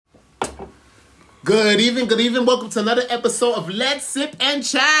Good evening, good evening. Welcome to another episode of Let's Sip and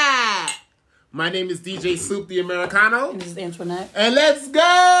Chat. My name is DJ Soup, the Americano. And this is Antoinette. And let's go!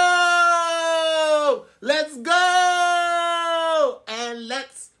 Let's go! And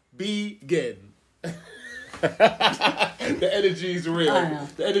let's begin. The energy is real. I know.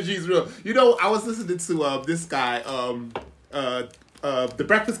 The energy is real. You know, I was listening to this guy, The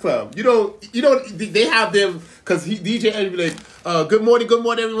Breakfast Club. You know, they have them because DJ Envy like, good morning,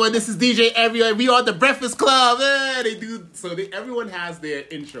 everyone. This is DJ Envy. We are the Breakfast Club. They do so. Everyone has their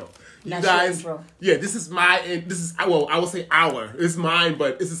intro. You That's guys, your intro. yeah. This is I would say our. It's mine,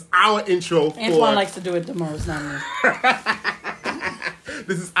 but this is our intro. Antoine likes to do it the most, not me.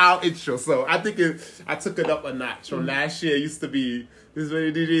 This is our intro, so I think I took it up a notch from last year. It used to be this is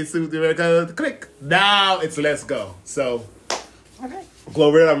where DJ Soup the Americano click. Now it's let's go. So. Okay.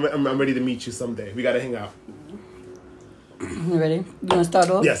 Gloria, I'm ready to meet you someday. We gotta hang out. You ready? You want to start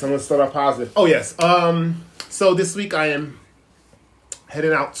off? Yes, I'm gonna start off positive. Oh yes. So this week I am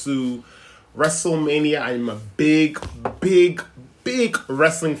heading out to WrestleMania. I'm a big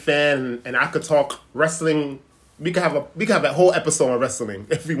wrestling fan, and I could talk wrestling. We could have a whole episode on wrestling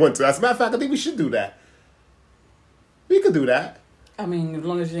if we want to. As a matter of fact, I think we should do that. We could do that. I mean, as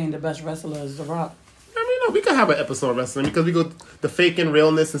long as you ain't the best wrestler as The Rock. I mean, no, we could have an episode of wrestling because we go the fake and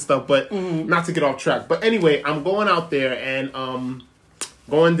realness and stuff, but not to get off track. But anyway, I'm going out there and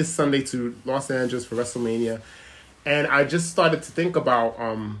going this Sunday to Los Angeles for WrestleMania, and I just started to think about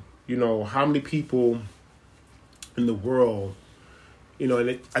how many people in the world,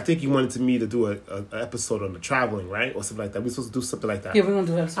 and I think you wanted me to do an episode on the traveling, right, or something like that. We're supposed to do something like that. Yeah, we're gonna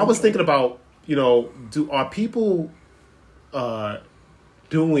do that. I was thinking about are people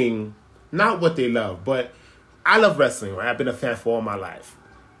doing not what they love, but I love wrestling, right? I've been a fan for all my life.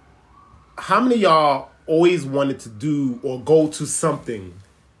 How many of y'all always wanted to do or go to something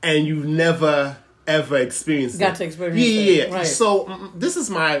and you've never, ever experienced Got it? to experience it. Yeah. Right. So this is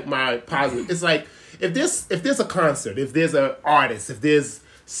my positive. It's like, if there's a concert, if there's an artist, if there's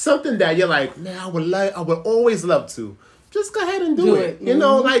something that you're like, man, I would always love to, just go ahead and do it. Mm-hmm. You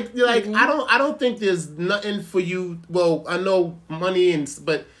know, I don't think there's nothing for you. Well, I know money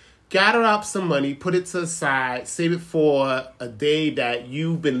but gather up some money, put it to the side, save it for a day that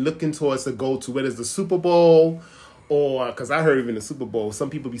you've been looking towards to go to, whether it's the Super Bowl or, because I heard even the Super Bowl, some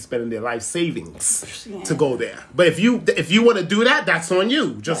people be spending their life savings to go there. But if you want to do that, that's on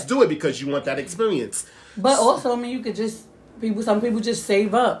you. Just do it because you want that experience. But also, I mean, you could some people just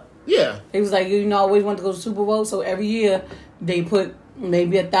save up. Yeah. It was like, I always want to go to Super Bowl, so every year they put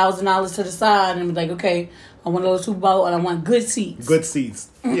maybe $1,000 to the side and be like, okay, I want to go to Super Bowl and I want good seats. Good seats.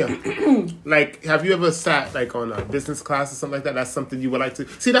 Yeah. Like, have you ever sat like on a business class or something like that? That's something you would like to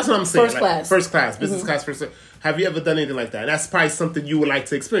see. That's what I'm saying. First class, business class, first. Have you ever done anything like that? And that's probably something you would like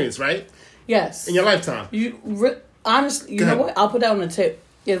to experience, right? Yes. In your lifetime. Honestly, you know what? I'll put that on a tip.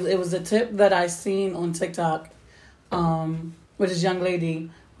 It was a tip that I seen on TikTok, with this young lady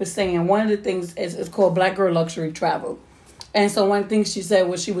was saying one of the things is called Black Girl Luxury Travel. And so one thing she said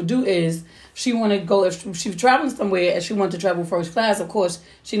what she would do is she wanted to go, if she was traveling somewhere and she wanted to travel first class, of course,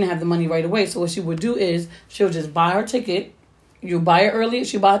 she didn't have the money right away. So what she would do is she'll just buy her ticket. You buy it earlier.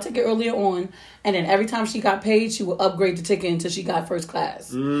 She buy a ticket earlier on. And then every time she got paid, she would upgrade the ticket until she got first class.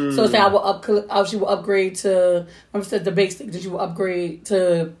 So say she would upgrade to, I said the basic, then she would upgrade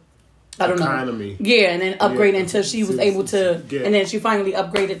to, I don't economy. know. Yeah, and then upgrade until she was able to, and then she finally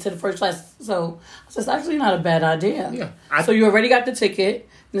upgraded to the first class. So it's actually not a bad idea. Yeah. So you already got the ticket,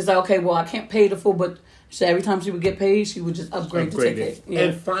 and it's like, okay, well, I can't pay the full, but so every time she would get paid, she would just upgrade the ticket. Yeah.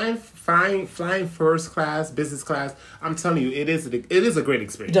 And flying first class, business class, I'm telling you, it is a great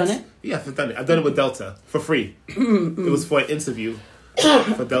experience. Done it? Yeah, I've done it. I've done it with Delta for free. It was for an interview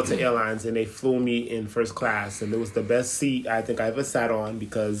for Delta Airlines, and they flew me in first class, and it was the best seat I think I ever sat on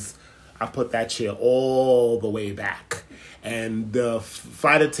because I put that chair all the way back. And the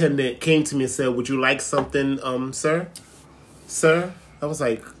flight attendant came to me and said, "Would you like something, sir? Sir?" I was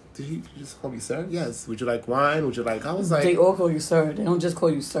like, "Did you just call me sir?" "Yes." "Would you like wine? Would you like..." I was like... They all call you sir. They don't just call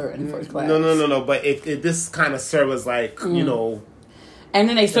you sir in first class. No. But if this kind of sir was like, And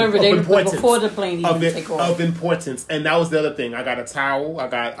then they serve it before the plane even take off. Of importance. And that was the other thing. I got a towel. I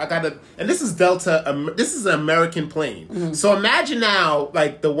got and this is Delta. This is an American plane. Mm-hmm. So imagine now,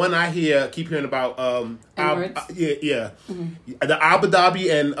 like the one I keep hearing about. The Abu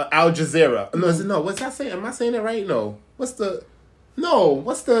Dhabi and Al Jazeera. No, what's that saying? Am I saying it right? No. What's the?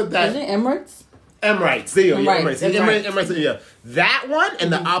 Is it Emirates? Emirates. There you go. Emirates. Yeah. That one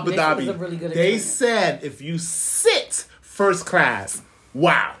and the Abu Dhabi. Really good they said if you sit first class,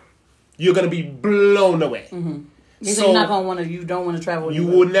 wow, you're going to be blown away. Mm-hmm. So you're not gonna want to. You don't want to travel. You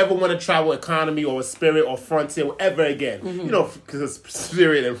will never want to travel economy or Spirit or Frontier ever again. You know, because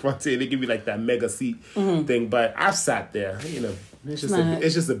Spirit and Frontier, they give you like that mega seat thing. But I've sat there. You know, it's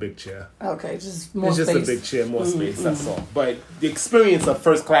just a big chair. Okay, just more space. It's just a big chair, more space. That's all. But the experience of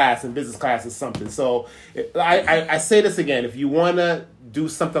first class and business class is something. So I say this again: if you wanna do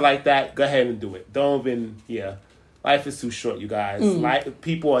something like that, go ahead and do it. Don't even Life is too short, you guys.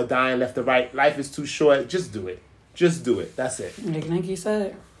 People are dying left and right. Life is too short. Just do it. Just do it. That's it. Like Nike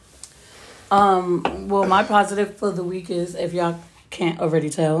said. Well, my positive for the week is, if y'all can't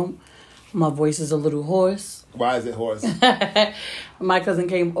already tell, my voice is a little hoarse. Why is it hoarse? My cousin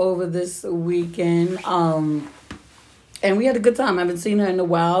came over this weekend, and we had a good time. I haven't seen her in a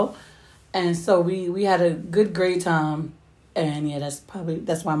while, and so we had a great time. And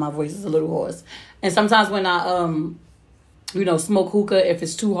that's why my voice is a little hoarse. And sometimes when I smoke hookah, if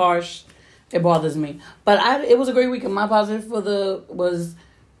it's too harsh, it bothers me. But it was a great weekend. My positive was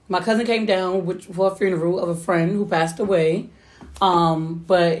my cousin came down for a funeral of a friend who passed away.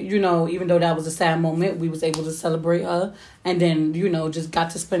 But even though that was a sad moment, we was able to celebrate her, and then just got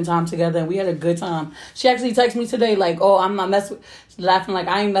to spend time together, and we had a good time. She actually texted me today like, "Oh, I'm not laughing like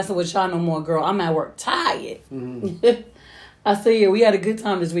I ain't messing with y'all no more, girl. I'm at work tired." Mm-hmm. I said, "Yeah, we had a good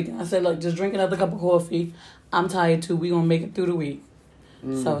time this weekend." I said, "Look, just drink another cup of coffee. I'm tired too. We gonna make it through the week."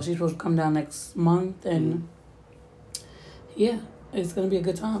 So she's supposed to come down next month, and it's gonna be a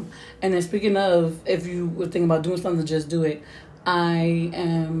good time. And then speaking of, if you were thinking about doing something, just do it. I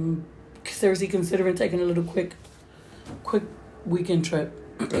am seriously considering taking a little quick weekend trip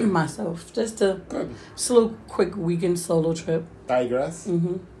myself. Just a little quick weekend solo trip. Digress.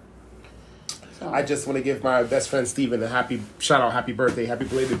 Mm-hmm. So. I just want to give my best friend Steven a happy birthday, happy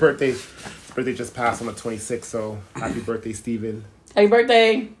belated birthday. His birthday just passed on the 26th, so happy birthday, Steven. Happy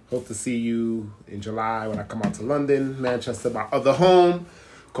birthday. Hope to see you in July when I come out to London, Manchester, my other home.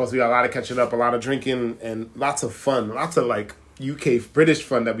 Of course, we got a lot of catching up, a lot of drinking, and lots of fun. Lots of like UK, British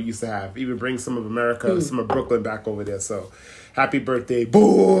fun that we used to have. Even bring some of America, some of Brooklyn back over there. So, happy birthday,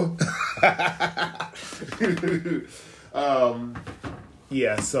 boo!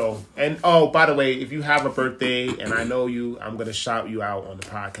 So, and by the way, if you have a birthday, and I know you, I'm going to shout you out on the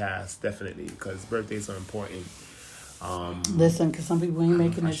podcast, definitely, because birthdays are important. Listen, because some people ain't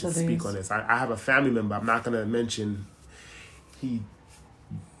making it. I should speak on this. I have a family member, I'm not going to mention,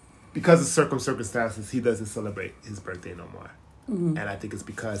 because of circumstances, he doesn't celebrate his birthday no more. Mm-hmm. And I think it's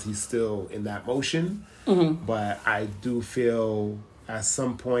because he's still in that motion. Mm-hmm. But I do feel at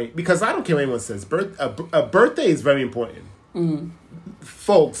some point, because I don't care what anyone says, a birthday is very important. Mm-hmm.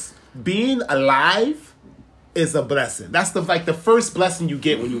 Folks, being alive is a blessing. That's the first blessing you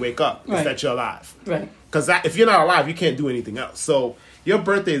get when you wake up, is that you're alive. Right. Because if you're not alive, you can't do anything else. So your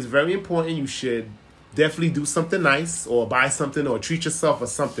birthday is very important. You should definitely do something nice, or buy something, or treat yourself or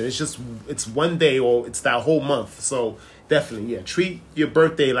something. It's one day, or it's that whole month. So definitely, treat your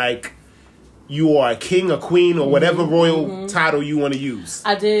birthday like you are a king or queen or whatever royal title you want to use.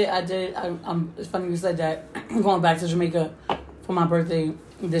 I did. It's funny you said that. I'm going back to Jamaica for my birthday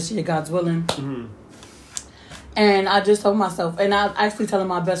this year, God's willing. Mm-hmm. And I just told myself, and I actually telling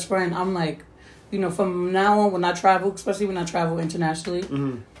my best friend, I'm like, from now on when I travel, especially when I travel internationally,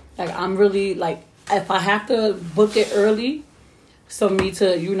 like I'm really like, if I have to book it early, so me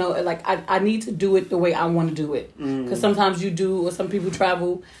to, I need to do it the way I want to do it. Because sometimes you do, or some people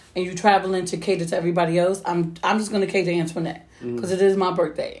travel, and you traveling to cater to everybody else. I'm just going to cater to Antoinette, because it is my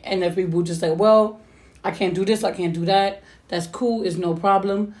birthday. And if people just say, well, I can't do this, I can't do that, that's cool, it's no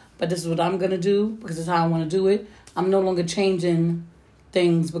problem. But this is what I'm going to do, because it's how I want to do it. I'm no longer changing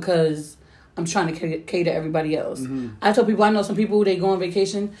things because I'm trying to cater to everybody else. I tell people, I know some people, they go on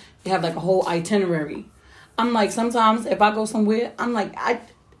vacation, they have like a whole itinerary. I'm like, sometimes if I go somewhere, I'm like,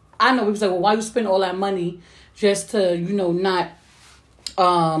 I know people say, well, why you spend all that money just to, not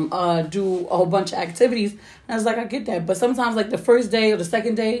do a whole bunch of activities? And I was like, I get that. But sometimes like the first and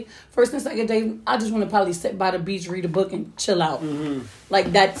second day, I just want to probably sit by the beach, read a book, and chill out.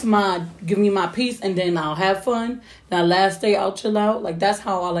 Like that's give me my peace, and then I'll have fun. Then last day I'll chill out. Like that's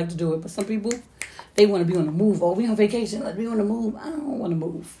how I like to do it. But some people, they want to be on the move. Oh, we on vacation, let's be on the move. I don't want to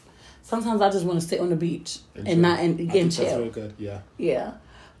move. Sometimes I just want to sit on the beach and chill. That's very good. Yeah.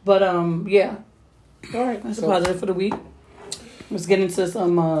 But All right, that's a positive for the week. Let's get into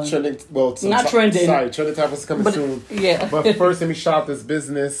some trending. Well, not trending. Sorry, trending topics coming soon. Yeah. But first, let me shout out this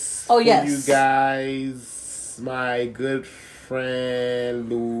business. Oh yes. For you guys, my good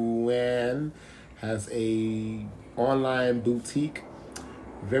friend Luann has a online boutique.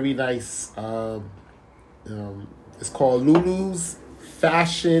 Very nice. It's called Lulu's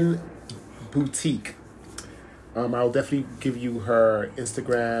Fashion Boutique. I'll definitely give you her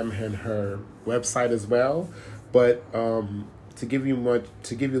Instagram and her website as well. But to give you a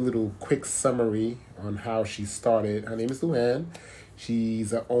little quick summary on how she started, her name is Luann. She's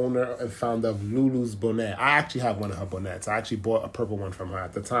the owner and founder of Lulu's Bonnet. I actually have one of her bonnets. I actually bought a purple one from her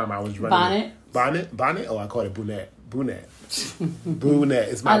at the time. I was running bonnet. Oh, I call it brunette. Brunette.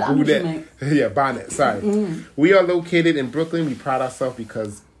 It's my brunette. Yeah, bonnet. Sorry. Mm-hmm. We are located in Brooklyn. We pride ourselves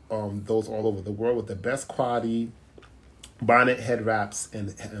because those all over the world with the best quality bonnet, head wraps,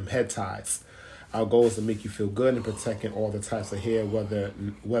 and head ties. Our goal is to make you feel good and protecting all the types of hair,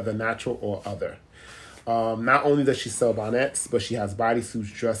 whether natural or other. Not only does she sell bonnets, but she has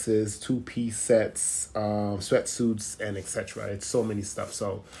bodysuits, dresses, 2-piece sets, sweatsuits, and etc. It's so many stuff.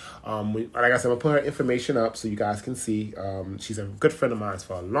 So, like I said, I'm going to put her information up so you guys can see. She's a good friend of mine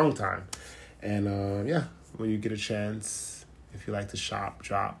for a long time. And, when you get a chance, if you like to shop,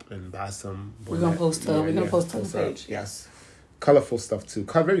 drop, and buy some bonnet. We're going to post her. We're going to post her on the page. Yes. Colorful stuff, too.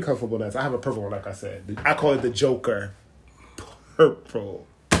 Very colorful bonnets. I have a purple one, like I said. I call it the Joker. Purple.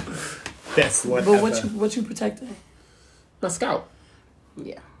 Best one. But what you protecting? My scalp.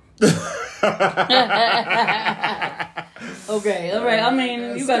 Yeah. Okay. All right. I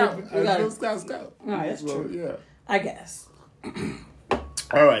mean, you got scalp. All right. That's true. Yeah. I guess.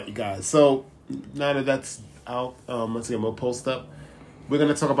 All right, you guys. So now that that's out, once again, we'll post up. We're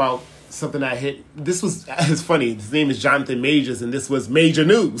gonna talk about something that hit. It's funny. His name is Jonathan Majors, and this was major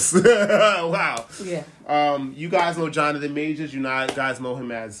news. Wow. Yeah. You guys know Jonathan Majors. You guys know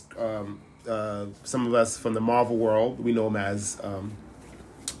him as some of us from the Marvel world. We know him as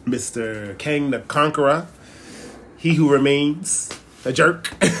Mr. Kang the Conqueror, he who remains a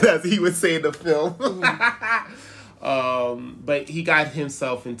jerk, as he would say in the film. But he got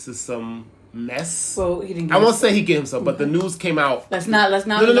himself into some mess. Well, he didn't. I won't say he get himself, but the news came out. Let's not.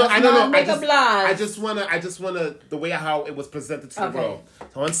 No. I don't know. Make a blast. I just wanna the way how it was presented to the world.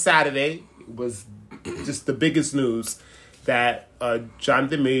 So on Saturday it was just the biggest news that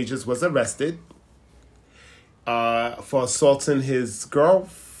Jonathan Majors was arrested for assaulting his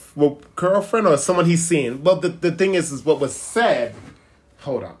girlfriend or someone he's seen. Well, the thing is what was said.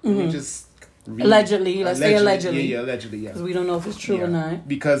 Hold on, let me just. Allegedly, let's say allegedly. Yeah, allegedly, yeah. Because we don't know if it's true or not.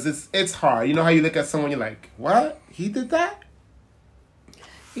 Because it's hard. You know how you look at someone, you're like, what? He did that?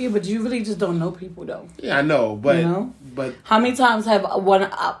 Yeah, but you really just don't know people, though. Yeah, I know, but you know? But how many times that one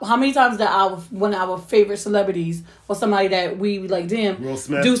of our favorite celebrities or somebody that we like them Will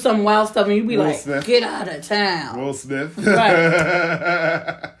Smith do some wild stuff and you be like, Smith. Get out of town. Will Smith,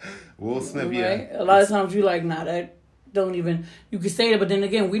 right? Will Smith, right? yeah. A lot of times you like, nah, that don't even. You could say that, but then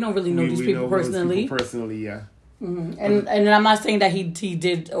again, we don't really know these people personally. Yeah. Mm-hmm. And I'm not saying that he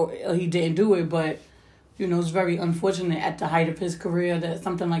did or he didn't do it, but you know, it's very unfortunate at the height of his career that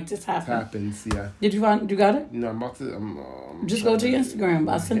something like this happened. Happens, yeah. Did you got it? No, I'm about to. Just go to your Instagram.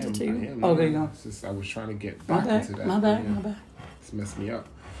 I sent it to you. Oh, there you go. I was trying to get back into that. My bad. It's messed me up.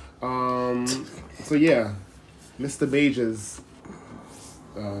 So yeah, Mr. Majors.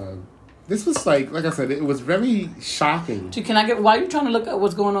 This was like I said, it was very shocking. Can I while you're trying to look at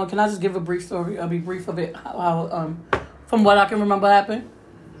what's going on, can I just give a brief story? I'll be brief of it. How from what I can remember happened.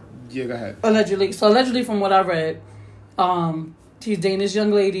 Yeah, go ahead. Allegedly, from what I read, he's dating this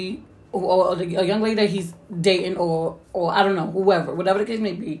young lady, or a young lady that he's dating, or I don't know, whatever the case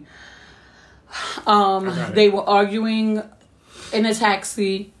may be. They were arguing in a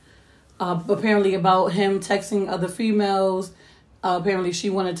taxi, apparently about him texting other females. Apparently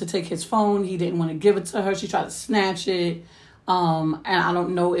she wanted to take his phone. He didn't want to give it to her. She tried to snatch it. And I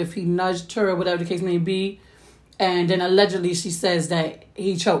don't know if he nudged her or whatever the case may be. And then allegedly she says that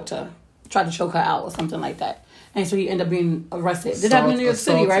he choked her. Tried to choke her out or something like that. And so he ended up being arrested. Did that happen in New York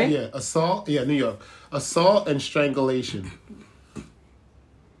City, right? Yeah, assault. Yeah, New York. Assault and strangulation.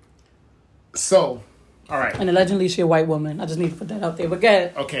 So, all right. And allegedly she's a white woman. I just need to put that out there. But go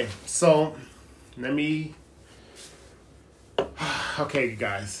ahead. Okay, so let me... Okay, you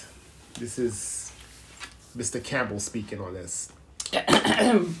guys. This is Mr. Campbell speaking on this.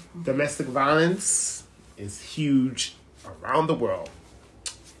 Domestic violence is huge around the world.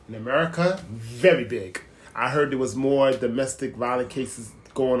 In America, very big. I heard there was more domestic violence cases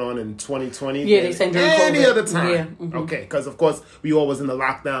going on in 2020 they said during any COVID. other time. Yeah. Mm-hmm. Okay, because of course we all was in the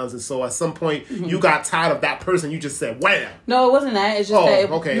lockdowns, and so at some point you got tired of that person. You just said, "Wham!" No, it wasn't that. It's just that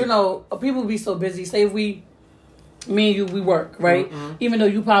okay. You know, people be so busy. Say if me and you, we work, right? Mm-hmm. Even though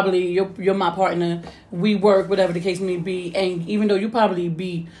you probably you're my partner, we work, whatever the case may be, and even though you probably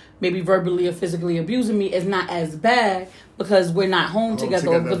be maybe verbally or physically abusing me, it's not as bad because we're not home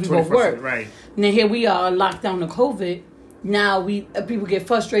together because we both work. Right. And then here we are locked down to COVID. Now people get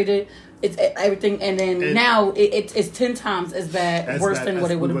frustrated. it's everything, and then now it's 10 times as bad, worse than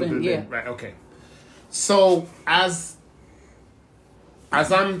what it would have been. Yeah. Right. Okay. So as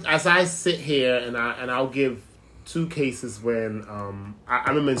I sit here and I'll give 2 cases when I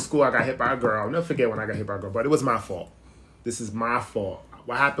remember in school I got hit by a girl. I'll never forget when I got hit by a girl, but it was my fault. This is my fault.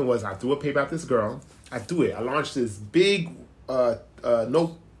 What happened was I threw a paper at this girl. I launched this big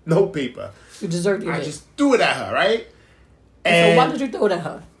note paper. You deserved it. I just threw it at her, right? And so why did you throw it at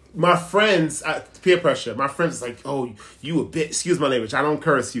her? My friends, peer pressure. My friends was like, "Oh, you a bitch." Excuse my language. I don't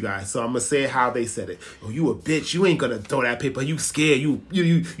curse, you guys, so I'm gonna say it how they said it. "Oh, you a bitch. You ain't gonna throw that paper. You scared.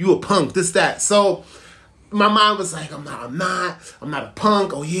 You a punk. This that." So my mind was like, I'm not a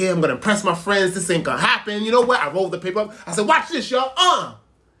punk. Oh yeah, I'm gonna impress my friends. This ain't gonna happen. You know what? I rolled the paper up. I said, "Watch this, y'all."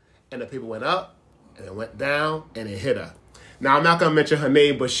 And the paper went up, and it went down, and it hit her. Now, I'm not going to mention her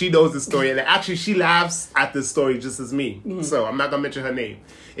name, but she knows the story. And actually, she laughs at this story just as me. Mm-hmm. So, I'm not going to mention her name.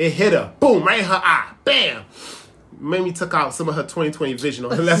 It hit her. Boom, right in her eye. Bam. Made me took out some of her 20/20 vision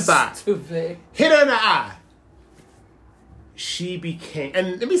on her left side. Stupid. Hit her in the eye. She became...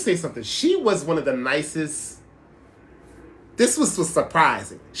 And let me say something. She was one of the nicest... This was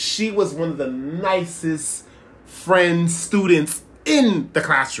surprising. She was one of the nicest friends, students in the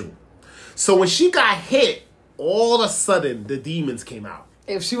classroom. So, when she got hit... All of a sudden, the demons came out.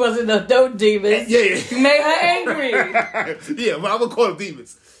 If she wasn't the dope demons, you made her angry. Yeah, but I'm going to call them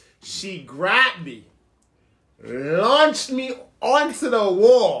demons. She grabbed me, launched me onto the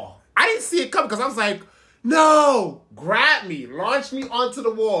wall. I didn't see it coming because I was like, no. Grabbed me, launched me onto the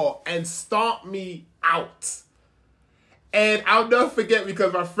wall, and stomped me out. And I'll never forget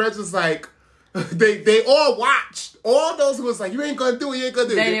because my friends was like, they all watched. All those who was like, you ain't gonna do it, you ain't gonna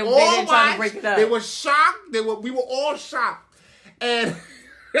do it. They all watched. To break it up. They were shocked. We were all shocked. And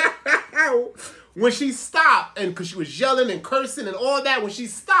when she stopped, and because she was yelling and cursing and all that, when she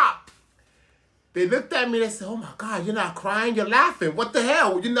stopped, they looked at me and they said, "Oh my God, you're not crying, you're laughing. What the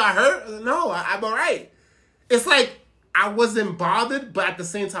hell? You're not hurt?" I said, "No, I'm all right." It's like I wasn't bothered, but at the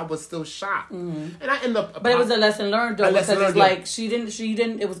same time, I was still shocked. Mm-hmm. And I ended up... But it was a lesson learned, though, because it's like, she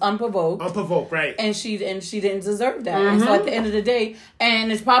didn't, it was unprovoked. Unprovoked, right. And she didn't deserve that. Mm-hmm. And so at the end of the day,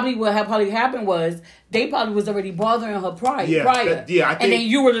 and it's probably what probably happened was, they probably was already bothering her prior. I think, and then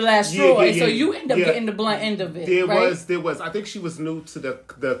you were the last straw, and so you end up getting the blunt end of it, There was, I think she was new to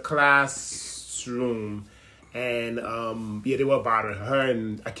the classroom. And, they were bothering her.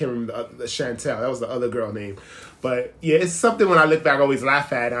 And I can't remember the Chantel. That was the other girl name. But, yeah, it's something when I look back, I always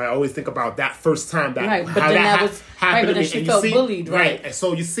laugh at. And I always think about that first time that happened to me. She felt bullied, right? And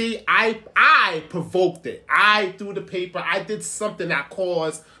so, you see, I provoked it. I threw the paper. I did something that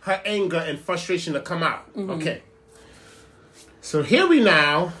caused her anger and frustration to come out. Mm-hmm. Okay. So, here we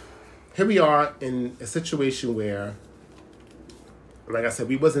are in a situation where, like I said,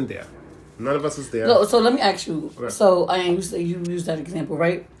 we wasn't there. None of us was there. So let me ask you. Right. So you use that example,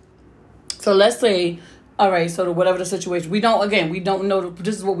 right? So let's say, all right. So whatever the situation, we don't know.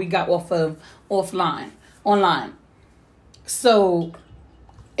 This is what we got online. So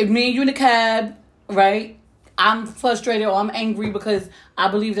if me and you in the cab, right? I'm frustrated or I'm angry because I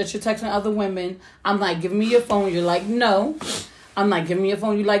believe that you're texting other women. I'm like, give me your phone. You're like, no. I'm like, give me your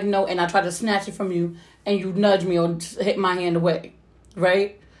phone. You're like, no. And I try to snatch it from you, and you nudge me or hit my hand away,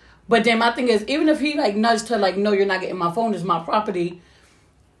 right? But then my thing is, even if he nudged her no, you're not getting my phone, it's my property.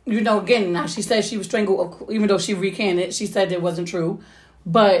 Again, now she said she was strangled, even though she recanted, she said it wasn't true.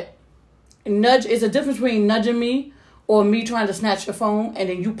 But it's a difference between nudging me or me trying to snatch your phone and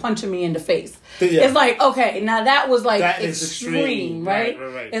then you punching me in the face. Yeah. It's like, okay, now that was that extreme, right?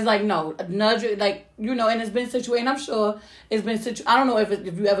 Right? It's like, no, nudge, and it's been situated, and I'm sure it's been I don't know if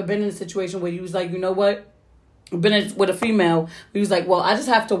you ever been in a situation where you was like, you know what? Been with a female, he was like, well, I just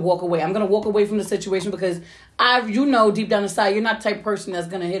have to walk away. I'm going to walk away from the situation because deep down inside, you're not the type of person that's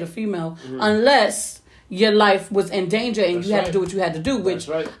going to hit a female unless your life was in danger and you had to do what you had to do, which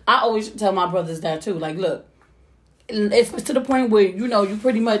I always tell my brothers that too. Like, look, if it's to the point where, you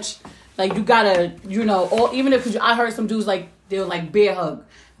pretty much, you gotta, or even if, I heard some dudes, they'll bear hug.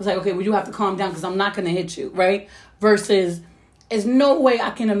 It's like, okay, well, you have to calm down because I'm not going to hit you, right? Versus... There's no way I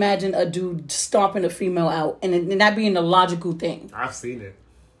can imagine a dude stomping a female out and that being the logical thing. I've seen it.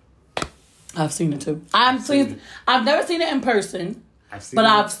 I've seen it too. I've never seen it in person, I've seen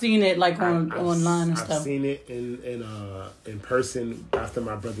it online and stuff. I've seen it in person after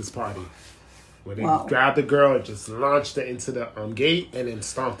my brother's party, where they grabbed the girl and just launched her into the gate and then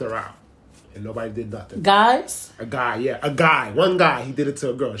stomped her out. And nobody did nothing. Guys? A guy. One guy, he did it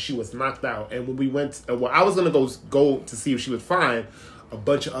to a girl. She was knocked out. And when we went... I was going to go to see if she was fine. A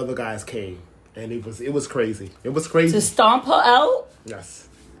bunch of other guys came. And it was crazy. It was crazy. To stomp her out? Yes.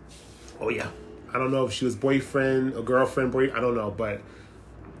 Oh yeah, I don't know if she was boyfriend or girlfriend, I don't know, but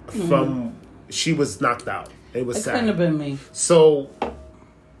she was knocked out. It was sad. Couldn't have been me. So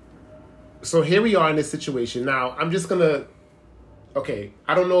here we are in this situation. Now I'm just gonna. Okay,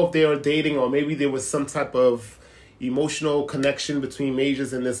 I don't know if they were dating or maybe there was some type of emotional connection between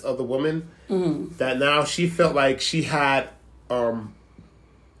Majors and this other woman that now she felt like she had,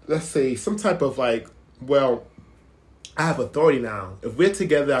 let's say, some type of like, well, I have authority now. If we're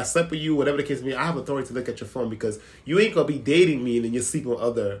together, I slept with you, whatever the case may be, I have authority to look at your phone because you ain't going to be dating me and then you're sleeping with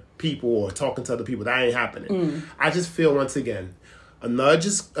other people or talking to other people. That ain't happening. I just feel, once again, a nudge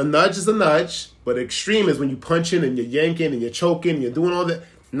is a nudge, but extreme is when you punching and you're yanking and you're choking and you're doing all that.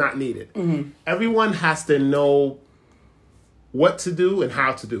 Not needed. Everyone has to know what to do and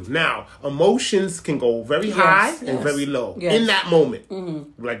how to do. Now, emotions can go very high and very low in that moment.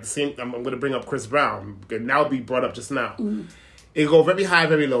 Like the same, I'm going to bring up Chris Brown. Now be brought up just now. It go very high,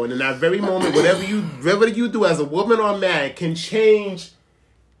 very low, and in that very moment, whatever you do as a woman or a man can change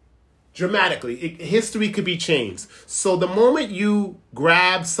dramatically. History could be changed. So the moment you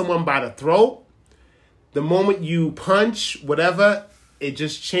grab someone by the throat, the moment you punch, whatever, it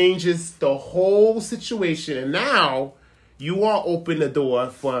just changes the whole situation. And now you are opening the door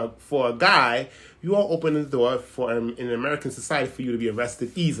for a guy. You are opening the door for in American society for you to be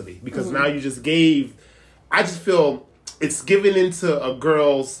arrested easily because now you just gave. I just feel it's given into a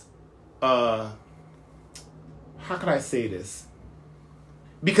girl's. How can I say this?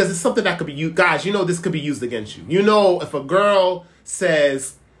 Because it's something that could be used. Guys, you know this could be used against you. You know, if a girl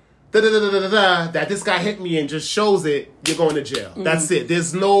says that this guy hit me and just shows it, you're going to jail. That's it.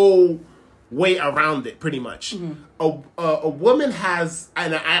 There's no way around it, pretty much. A woman has,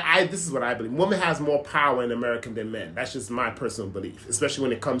 and I this is what I believe, woman has more power in America than men. That's just my personal belief, especially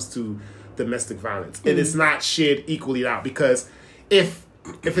when it comes to domestic violence. And it's not shared equally out because if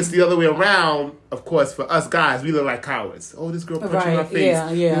it's the other way around, of course, for us guys, we look like cowards. Oh, this girl punched in my face.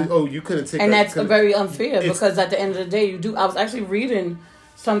 Yeah. Oh, you couldn't take. And that's very unfair because at the end of the day, you do. I was actually reading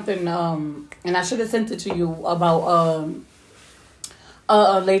something, and I should have sent it to you about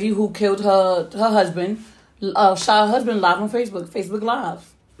a lady who killed her husband, shot her husband live on Facebook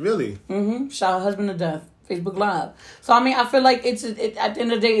Live. Really? Shot her husband to death. Facebook Live. So I mean, I feel like it's at the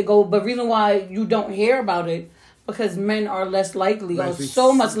end of the day it go. But reason why you don't hear about it because men are less likely, or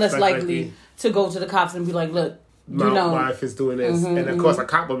so much less likely to go to the cops and be like, "Look, my wife is doing this," and of course a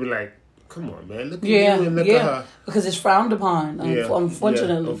cop will be like, "Come on, man, look at you and look at her," because it's frowned upon.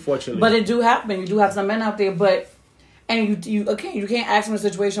 Unfortunately, but it do happen. You do have some men out there, and you can't ask them a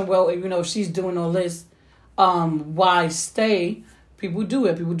situation. Well, if she's doing all this, why stay? People do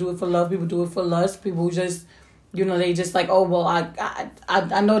it. People do it for love. People do it for lust. People just, they just like, oh well,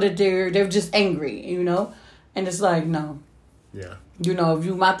 I know that they're just angry, and it's like no. Yeah. If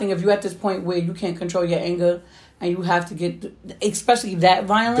you at this point where you can't control your anger and you have to get, especially that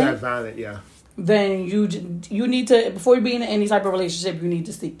violent. That violent, yeah. Then you need to, before you be in any type of relationship, you need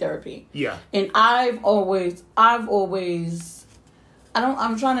to seek therapy. Yeah. And I'm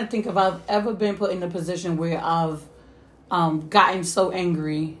trying to think if I've ever been put in a position where I've gotten so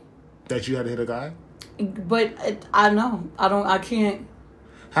angry that you had to hit a guy. But I can't.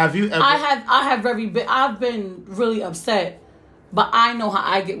 Have you ever? I've been really upset, but I know how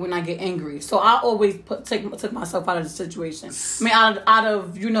I get when I get angry. So I always took myself out of the situation. I mean, out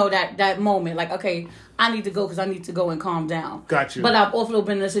of that moment, like, okay, I need to go because I need to go and calm down. Got you. But I've also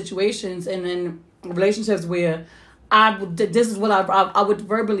been in situations and in relationships where this is what I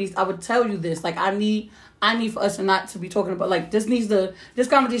would tell you this. Like, I need for us to not to be talking about, like, this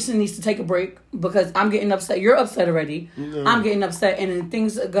conversation needs to take a break because I'm getting upset. You're upset already. Mm-hmm. I'm getting upset, and then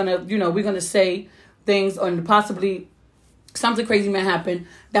things are gonna, we're gonna say things, and possibly something crazy may happen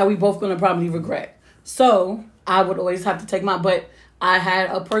that we both gonna probably regret. So I would always have to take but I had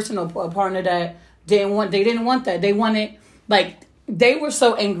a partner that didn't want that. They wanted, like, they were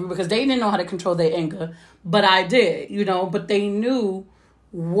so angry because they didn't know how to control their anger, but I did, but they knew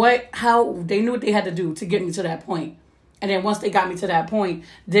what they had to do to get me to that point. And then once they got me to that point,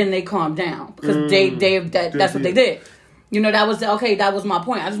 then they calmed down because that's what they did. That was my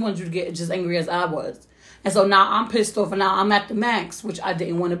point. I just wanted you to get just angry as I was. And so now I'm pissed off and now I'm at the max, which I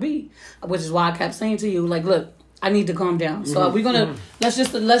didn't want to be, which is why I kept saying to you, like, look, I need to calm down. So we're going to, let's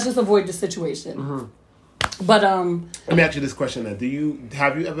just avoid the situation. Mm-hmm. But let me ask you this question then.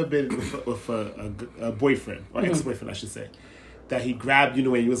 Have you ever been with a boyfriend or ex-boyfriend, I should say, that he grabbed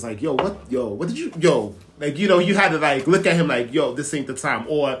you and he was like, what did you, like, you had to, like, look at him like, this ain't the time,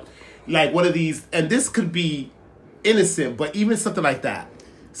 or like one of these, and this could be innocent, but even something like that.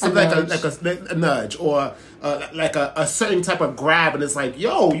 something like a nudge or like a certain type of grab, and it's like,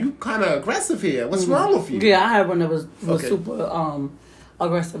 yo, you kind of aggressive here. What's wrong with you? Yeah, I had one that was super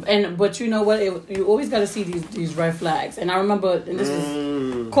aggressive, but you know what? You always got to see these red flags, and I remember, and this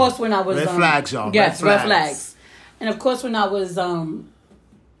was, of course, when I was red flags, y'all. Yes, red flags, and of course, when I was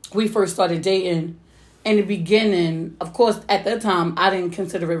we first started dating. In the beginning, of course, at that time, I didn't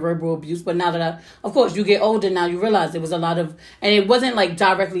consider it verbal abuse. But now that of course, you get older now, you realize there was a lot of, and it wasn't like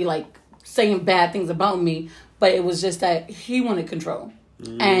directly like saying bad things about me, but it was just that he wanted control.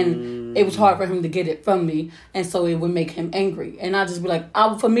 And it was hard for him to get it from me. And so it would make him angry. And I'd just be like,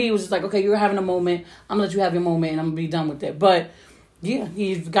 for me, it was just like, okay, you're having a moment. I'm going to let you have your moment and I'm going to be done with it. But yeah,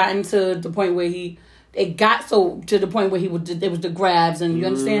 he's gotten to the point where it got so to the point where there was the grabs and you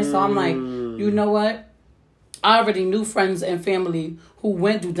understand? So I'm like, you know what? I already knew friends and family who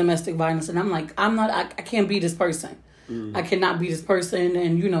went through domestic violence, and I'm like, I can't be this person. I cannot be this person,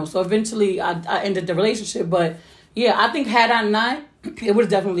 and so eventually I ended the relationship. But yeah, I think had I not, it would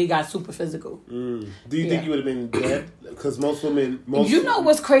have definitely got super physical. Do you think you would have been dead? Because most women, you know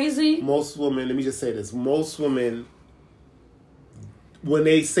what's crazy? Most women, let me just say this: most women, when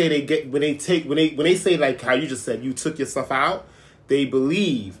they say when they say like how you just said, you took yourself out, they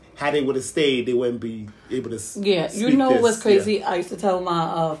believe. Had they would have stayed, they wouldn't be able to. Yeah, you know what's crazy? Yeah. I used to tell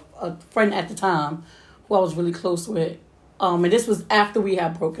my a friend at the time, who I was really close with, and this was after we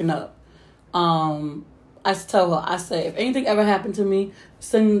had broken up. I used to tell her, I said, if anything ever happened to me,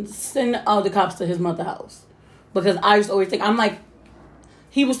 send all the cops to his mother's house, because I used to always think, I'm like,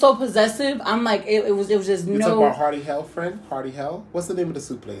 he was so possessive. I'm like, it was just You talk about Hardy Hell, friend? Hardy Hell? What's the name of the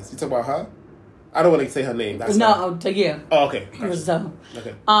soup place? You talk about her? I don't want to say her name. That's yeah. Oh, okay. It was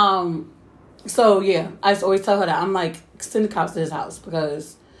okay. So yeah, I used to always tell her that I'm like, send the cops to his house,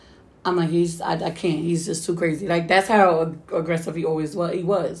 because I'm like, I can't. He's just too crazy. Like, that's how aggressive he always was. He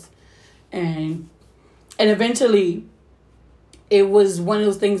was, and eventually, it was one of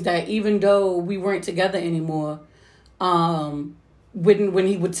those things that even though we weren't together anymore, when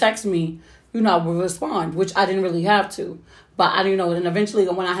he would text me, I would respond, which I didn't really have to. But I didn't know. And eventually,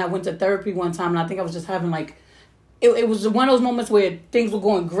 when I went to therapy one time, and I think I was just having like, it was one of those moments where things were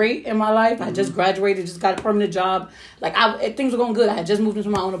going great in my life. Mm-hmm. I just graduated, just got a permanent job. Like, things were going good. I had just moved into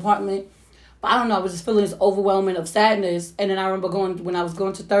my own apartment. But I don't know, I was just feeling this overwhelming of sadness. And then I remember when I was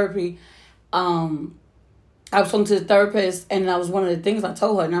going to therapy, I was talking to the therapist, and that was one of the things I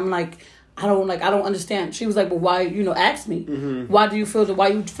told her. And I'm like, I don't understand. She was like, well, why, ask me. Mm-hmm. Why you feel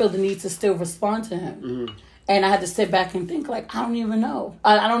the need to still respond to him? Mm-hmm. And I had to sit back and think, like, I don't even know.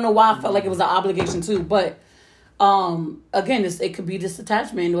 I don't know why I felt like it was an obligation too. But again, it could be this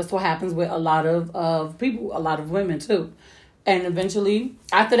attachment. That's what happens with a lot of people, a lot of women too. And eventually,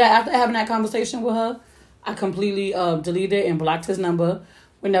 after having that conversation with her, I completely deleted and blocked his number.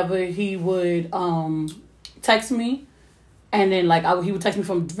 Whenever he would text me, and then like he would text me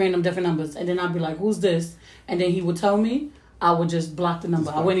from random different numbers, and then I'd be like, "Who's this?" And then he would tell me. I would just block the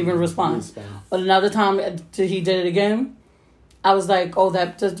number. I wouldn't even respond. But another time he did it again, I was like, "Oh,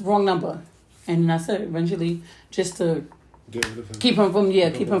 that's the wrong number," and that's it. Eventually, just to keep him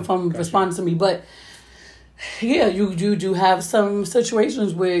from responding to me. But yeah, you do have some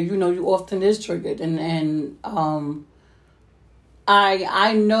situations where you often is triggered, and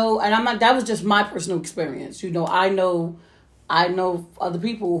I know, and I'm not. That was just my personal experience. I know other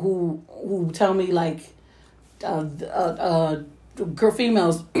people who tell me like. Girl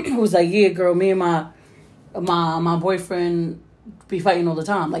females who was like, yeah, girl, me and my boyfriend be fighting all the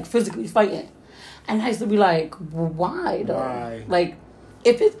time, like physically fighting, and I used to be like, well, why though? Why? Like,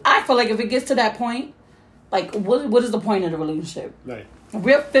 I feel like if it gets to that point, like, what is the point of the relationship? Right. If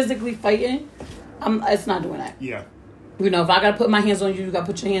we're physically fighting, it's not doing that. Yeah. If I gotta put my hands on you, you gotta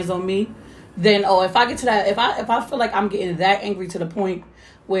put your hands on me. Then if I get to that, if I feel like I'm getting that angry to the point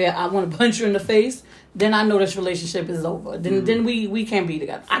where I want to punch you in the face, then I know this relationship is over. Then we can't be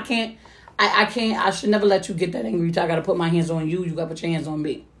together. I can't. I should never let you get that angry. I got to put my hands on you. You got to put your hands on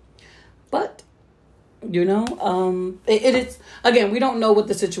me. But it is, again, we don't know what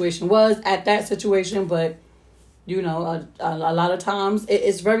the situation was at that situation, but a lot of times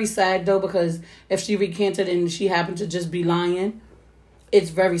it's very sad though, because if she recanted and she happened to just be lying, it's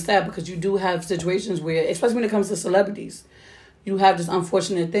very sad, because you do have situations where, especially when it comes to celebrities, you have this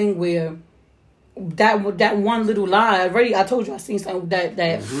unfortunate thing where that one little lie, I told you I seen something that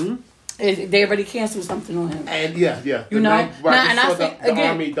mm-hmm. They already canceled something on him. And yeah. The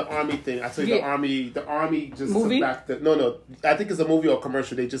army thing. I told you the army just movie? Took back no, I think it's a movie or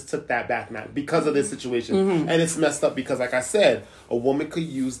commercial. They just took that back now because of this situation. Mm-hmm. And it's messed up because, like I said, a woman could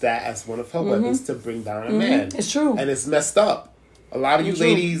use that as one of her weapons to bring down a man. It's true. And it's messed up. A lot of you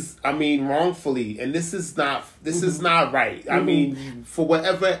ladies, I mean, wrongfully, and this is not right. I mean, for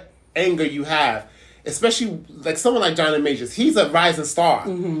whatever anger you have, especially like someone like Jonathan Majors, he's a rising star.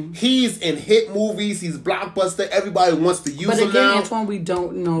 He's in hit movies. He's blockbuster. Everybody wants to use him now. But Antoine, we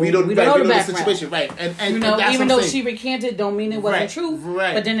don't know. We don't know the situation, right? And that's even though she recanted, don't mean it wasn't true.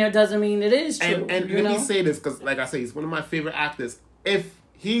 Right. But then it doesn't mean it is true. And let me say this, because like I say, he's one of my favorite actors. If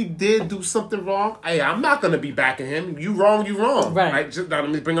he did do something wrong, hey, I'm not gonna be backing him. You wrong, you wrong. Right. Like, just, let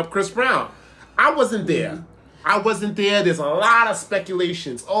me bring up Chris Brown. I wasn't there. There's a lot of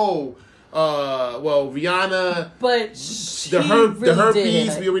speculations. Well, Rihanna. But the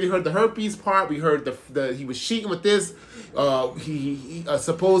herpes. We already heard the herpes part. We heard the he was cheating with this. He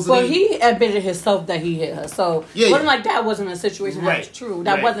supposedly. Well, he admitted himself that he hit her. So it wasn't like that wasn't a situation that was true.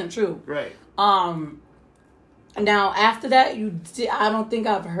 That wasn't true. Right. Now after that, I don't think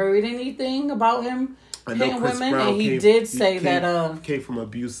I've heard anything about him hitting women, and he did say that came from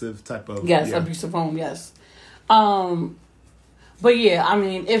abusive type of abusive home. Yes. But yeah, I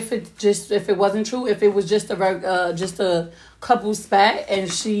mean, if it wasn't true, if it was just a couple spat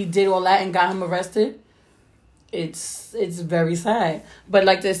and she did all that and got him arrested, it's very sad. But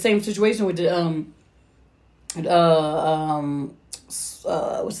like the same situation with the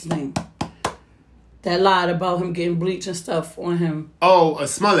what's his name? That lied about him getting bleach and stuff on him. Oh,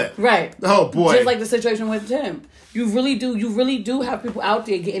 Smollett. Right. Oh boy. Just like the situation with him. You really do have people out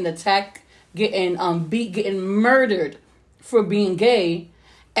there getting attacked, getting beat, getting murdered for being gay,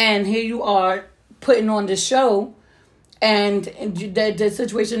 and here you are putting on this show, and the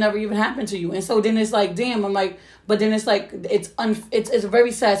situation never even happened to you. And so then it's like, damn, I'm like, but then it's like it's a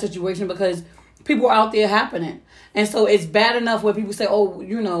very sad situation because people are out there happening. And so it's bad enough where people say, oh,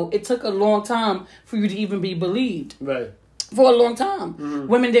 it took a long time for you to even be believed. Right. For a long time.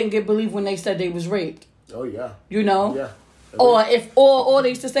 Women didn't get believed when they said they was raped. Oh, yeah. Yeah. Or they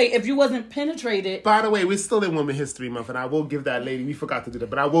used to say, if you wasn't penetrated. By the way, we're still in Women's History Month, and I will give that lady. We forgot to do that,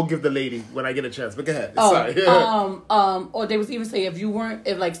 but I will give the lady when I get a chance. But go ahead. Sorry. Or they was even say if you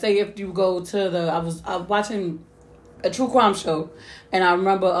go to I was watching a true crime show, and I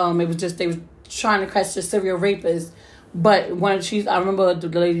remember it was just they was trying to catch the serial rapist, but I remember the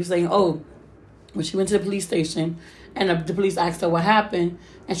lady saying, when she went to the police station, and the police asked her what happened,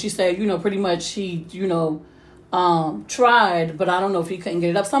 and she said, pretty much she, tried, but I don't know if he couldn't get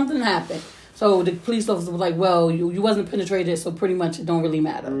it up. Something happened. So the police officer was like, well, you wasn't penetrated, so pretty much it don't really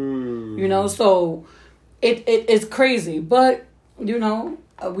matter. So it's crazy. But, we don't know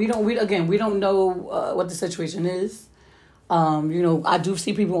what the situation is. I do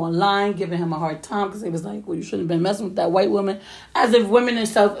see people online giving him a hard time because they was like, well, you shouldn't have been messing with that white woman. As if women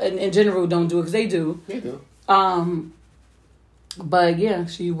in general don't do it, because they do. They do. But yeah,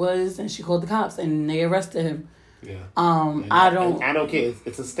 she was, and she called the cops, and they arrested him. Yeah. I don't care.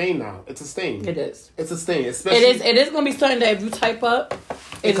 It's a stain now. It's a stain. It is. It's a stain. Especially it is going to be something that if you type up,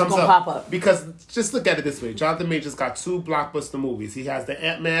 it's going to pop up. Because just look at it this way: Jonathan Majors got 2 blockbuster movies. He has the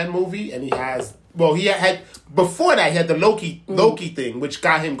Ant-Man movie, and he has. Well, he had before that. He had the Loki thing, which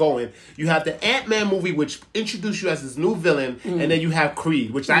got him going. You have the Ant-Man movie, which introduced you as this new villain, and then you have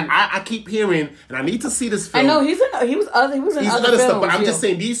Creed, which I keep hearing, and I need to see this film. I know he was in other films, stuff, but I'm just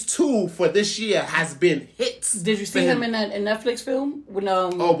saying these 2 for this year has been hits. Did you see him in that Netflix film when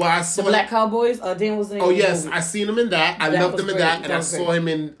I saw the Black Cowboys? Dan was in. Oh yes, I seen him in that. I loved him in that, and I saw him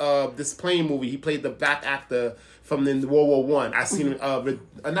in this plane movie. He played the black actor from the World War I. I seen him.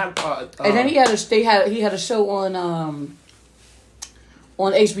 And then he had a show on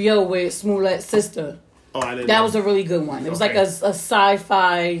HBO with Smollett's sister. Oh, I didn't. That know. was a really good one. It was like a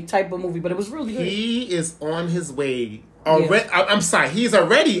sci-fi type of movie, but it was really good. He is on his way. Already, yeah. I'm sorry. He's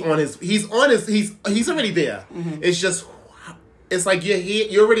already on his. He's already there. Mm-hmm. It's just. It's like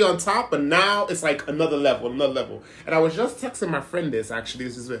you're already on top, but now it's like another level. And I was just texting my friend this, actually.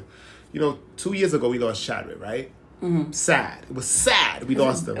 This is, 2 years ago we lost Chadwick, right? Mm-hmm. Sad. It was sad. We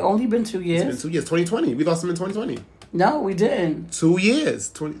lost him. It's only been 2 years. It's been 2 years. 2020. We lost him in 2020. No, we didn't. 2 years.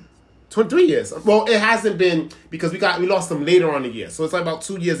 23 years. Well, it hasn't been because we lost him later on the year. So it's like about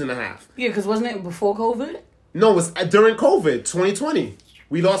 2 years and a half. Yeah, because wasn't it before COVID? No, it was during COVID, 2020.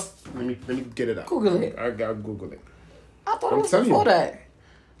 We lost. Let me get it up. Google it. I gotta Google it. I thought it was before that.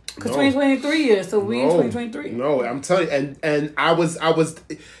 Because 2023 years, so we in 2023. No, I'm telling you, and I was.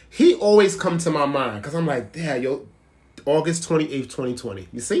 He always come to my mind because I'm like, damn, August 28th, 2020.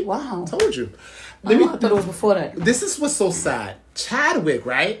 You see? Wow. Told you. I thought it was before that. This is what's so sad. Chadwick,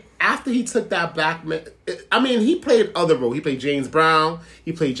 right? After he took that black man, I mean, he played other roles. He played James Brown.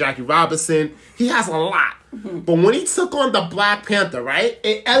 He played Jackie Robinson. He has a lot. But when he took on the Black Panther, right?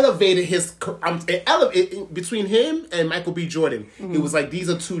 It elevated his. Between him and Michael B. Jordan. It was like, these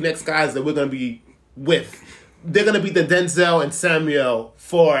are two next guys that we're gonna be with. They're gonna be the Denzel and Samuel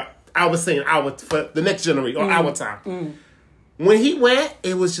for for the next generation or our time. When he went,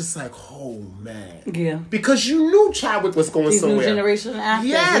 it was just like, oh man, yeah, because you knew Chadwick was going somewhere. New generation actors.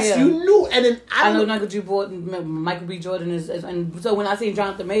 Yes, you knew, and then I know Michael B. Jordan is, and so when I see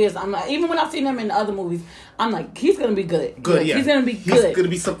Jonathan Majors, I'm like, even when I've seen him in other movies, I'm like, he's gonna be good. Good, yeah, he's gonna be good. He's gonna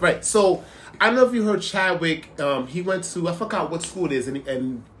be something, right? So I don't know if you heard Chadwick. He went to, I forgot what school it is,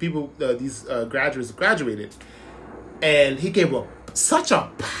 and people, these graduates graduated, and he gave such a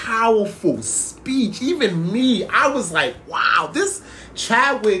powerful speech. Even me, I was like, wow, this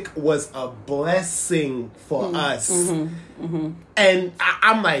Chadwick was a blessing for us. And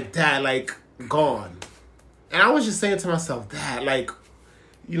I'm like, Dad, like, gone. And I was just saying to myself, Dad, like,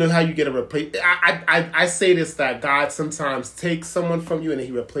 you know how you get a replace. I say this, that God sometimes takes someone from you and then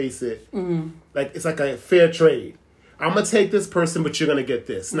he replaces it. Like, it's like a fair trade. I'm going to take this person, but you're going to get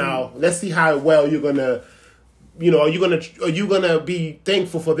this. Now, let's see how well you're going to, you know, are you gonna be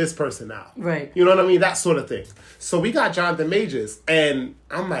thankful for this person now? Right. You know what I mean? That sort of thing. So we got Jonathan Majors, and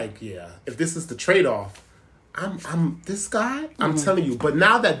I'm like, yeah, if this is the trade-off, I'm this guy, I'm telling you. But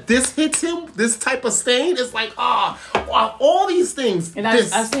now that this hits him, this type of stain, it's like, all these things. And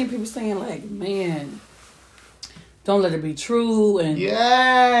I've seen people saying like, man, don't let it be true. And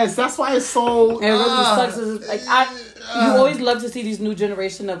yes, that's why it's so. And it really sucks. Is like you always love to see these new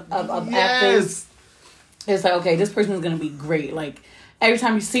generation of actors. It's like, okay, this person is going to be great. Like, every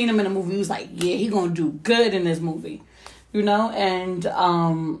time you seen him in a movie, he was like, yeah, he's going to do good in this movie. You know? And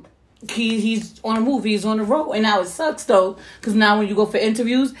he's on a movie. He's on the road. And now it sucks, though, because now when you go for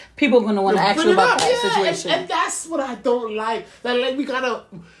interviews, people are going to want to ask you about that situation. And that's what I don't like. Like, we got to...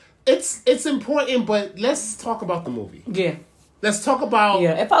 It's important, but let's talk about the movie. Yeah. Let's talk about...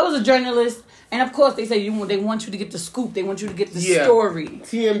 Yeah, if I was a journalist... And of course, they say they want you to get the scoop. They want you to get the story.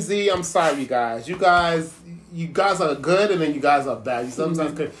 TMZ, I'm sorry, guys. You guys are good, and then you guys are bad. You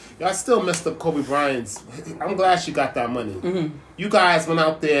sometimes y'all still messed up Kobe Bryant's. I'm glad she got that money. You guys went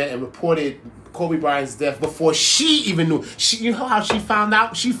out there and reported Kobe Bryant's death before she even knew. You know how she found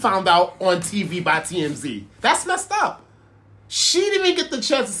out? She found out on TV by TMZ. That's messed up. She didn't even get the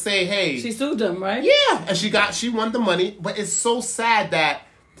chance to say, "Hey." She sued them, right? Yeah, and she won the money. But it's so sad that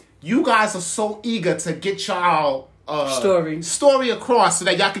you guys are so eager to get y'all story across so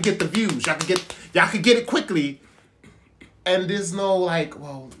that y'all could get the views. Y'all could get it quickly. And there's no like,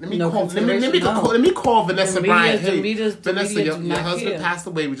 well, let me call Vanessa Bryant. Hey, Vanessa, your husband passed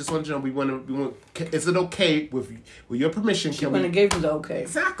away. We just want to know. We want. Is it okay with your permission? She wouldn't have gave you the okay.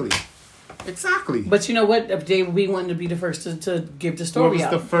 Exactly. But you know what? If they would be wanting to be the first to give the story out.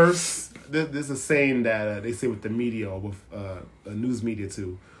 The first. There's a saying that they say with the media or with news media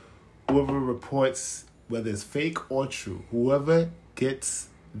too. Whoever reports, whether it's fake or true, whoever gets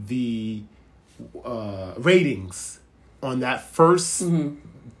the ratings on that first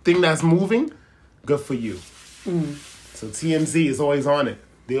thing that's moving, good for you. So TMZ is always on it.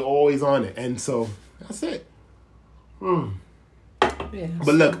 They're always on it. And so that's it. Yeah,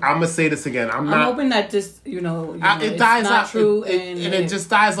 but look, I'm gonna say this again. I'm hoping that this, it dies not out. True, and it just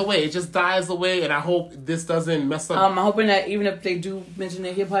dies away. It just dies away, and I hope this doesn't mess up. I'm hoping that even if they do mention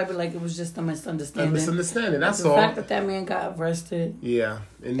it, he'll probably be like it was just a misunderstanding. That's all. The fact that man got arrested. Yeah,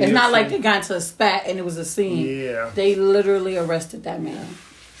 it's not like they got into a spat and it was a scene. Yeah, they literally arrested that man.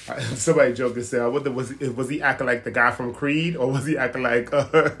 Somebody joked and said, was he acting like the guy from Creed, or was he acting like...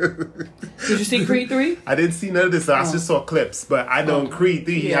 Did you see Creed 3? I didn't see none of this. I just saw clips, but I know in Creed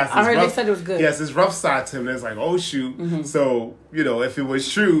 3 he has this I heard they said it was good. He has this rough side to him, and it's like, oh shoot. So, if it was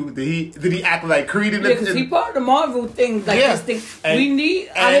true, did he act like Creed in the... Yeah, because he part of the Marvel thing, this thing. We need...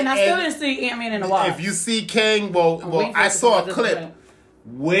 I still didn't see Ant-Man in a while. If you see Kang, well I saw a clip.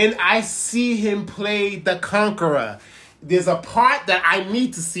 When I see him play the Conqueror... There's a part that I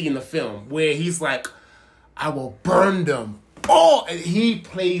need to see in the film where he's like, I will burn them. Oh, and he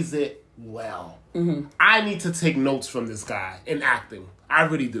plays it well. I need to take notes from this guy in acting. I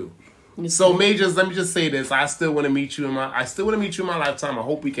really do. So Majors, let me just say this. I still want to meet you in my lifetime. I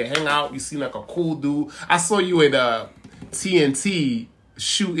hope we can hang out. You seem like a cool dude. I saw you at TNT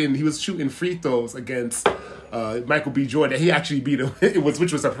shooting. He was shooting free throws against Michael B. Jordan. He actually beat him.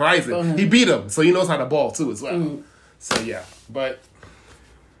 Which was surprising. He beat him, so he knows how to ball too as well. So yeah, but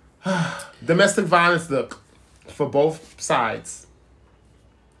domestic violence, look, for both sides,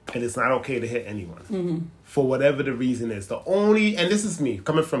 and it's not okay to hit anyone for whatever the reason is. And this is me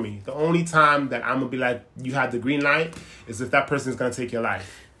coming from me. The only time that I'm gonna be like, you have the green light, is if that person is gonna take your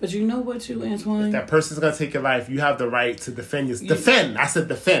life. But you know what, Antoine? If that person's gonna take your life, you have the right to defend yourself. Defend. I said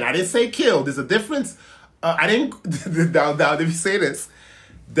defend. I didn't say kill. There's a difference. I didn't. Now, let me say this: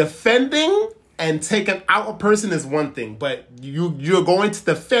 defending and taking out a person is one thing, but you're going to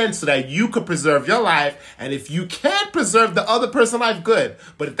defend so that you could preserve your life. And if you can't preserve the other person's life, good.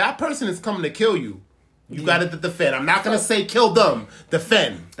 But if that person is coming to kill you, you got to defend. I'm not gonna say kill them.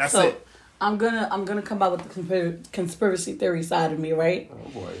 Defend. That's it. I'm gonna come out with the conspiracy theory side of me, right? Oh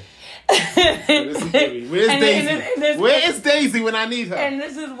boy. Conspiracy theory. Where's Daisy? Where is Daisy when I need her? And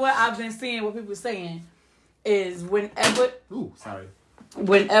this is what I've been seeing. What people saying is whenever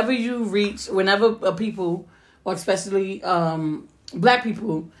people, or especially black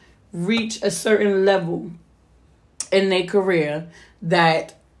people, reach a certain level in their career,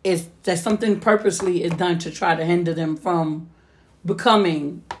 that something purposely is done to try to hinder them from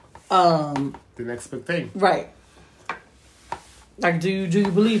becoming the next big thing. Right. Like, do you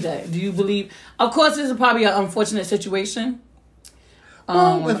believe that? Do you believe? Of course, this is probably an unfortunate situation.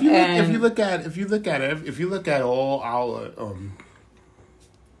 Well, if you look at all our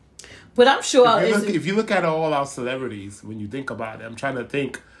but I'm sure if you look at all our celebrities, when you think about it, I'm trying to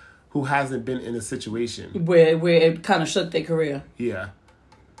think who hasn't been in a situation where it kind of shook their career. Yeah,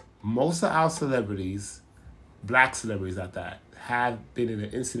 most of our celebrities, black celebrities at that, have been in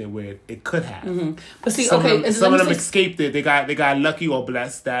an incident where it could have. Mm-hmm. But see, some of them escaped it. They got lucky or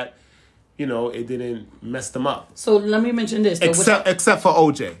blessed that, it didn't mess them up. So let me mention this. Except for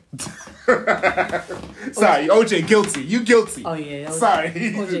OJ. Sorry, OJ guilty. You guilty. Oh yeah. Sorry.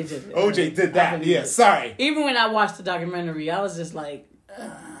 OJ did it. OJ did that. Yeah, sorry. Even when I watched the documentary, I was just like...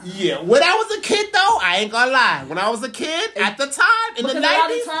 Yeah, when I was a kid though, I ain't gonna lie. When I was a kid, at the time, in the 90s... a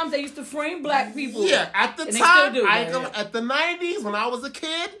lot of times they used to frame black people. Yeah, at the time, at the 90s, when I was a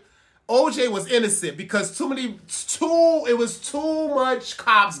kid, OJ was innocent because it was too much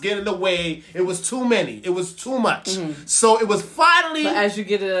cops getting in the way. It was too many. It was too much. Mm-hmm. So it was finally... But as you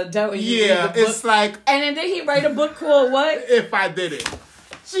get an adult and you read the book, it's like... And then did he write a book called what? If I Did It.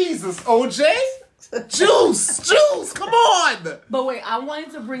 Jesus, OJ? Juice, come on! But wait, I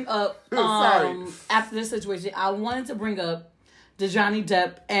wanted to bring up, after this situation, I wanted to bring up the Johnny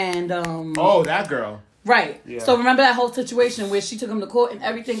Depp and... Oh, that girl. Right. Yeah. So remember that whole situation where she took him to court and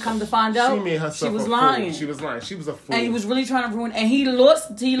everything, come to find out? She made herself She was lying. She was lying. She was a fool. And he was really trying to ruin... And he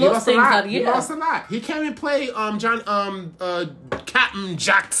lost things out of... He lost a lot. He can't even play Captain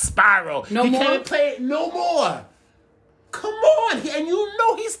Jack Sparrow. He can't even play it no more. Come on, and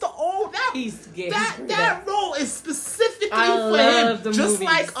he's the old that role is specifically for him. Just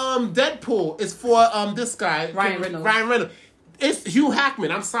like Deadpool is for this guy Ryan Reynolds. It's Hugh Hackman.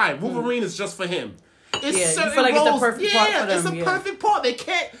 I'm sorry, Wolverine is just for him. It's you feel like roles, it's the perfect part for them. It's a perfect part. They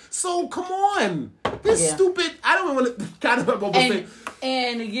can't. So come on, this stupid. I don't want to kind of remember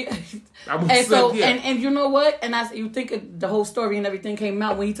and you know what? And you think of the whole story and everything came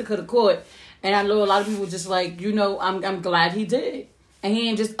out when he took her to court. And I know a lot of people just like, I'm glad he did. And he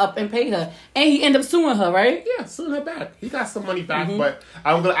ain't just up and paid her. And he ended up suing her, right? Yeah, suing her back. He got some money back, but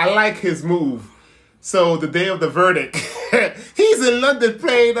I like his move. So the day of the verdict, he's in London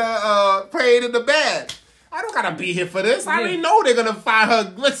playing in the band. I don't gotta be here for this. I already know they're gonna fire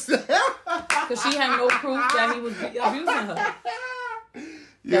her. Because she had no proof that he was abusing her.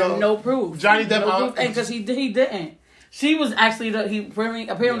 No proof. Johnny Depp. And because he didn't. She was actually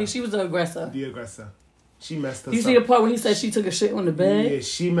apparently she was the aggressor. The aggressor. She messed us up. You see the part where he said she took a shit on the bed? Yeah,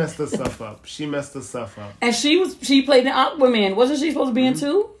 she messed herself up. And she played the Aquaman. Wasn't she supposed to be in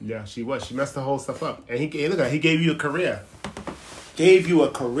too? Yeah, she was. She messed the whole stuff up. And he gave you a career. Johnny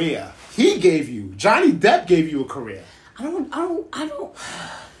Depp gave you a career. I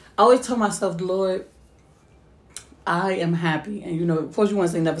always tell myself, Lord, I am happy. And of course you want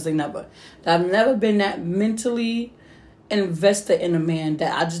to say never. That I've never been that mentally invested in a man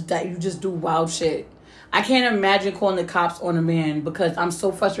that you just do wild shit. I can't imagine calling the cops on a man because I'm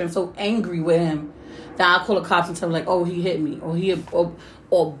so frustrated, I'm so angry with him that I call the cops and tell them like, oh, he hit me, or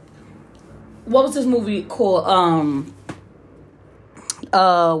what was this movie called?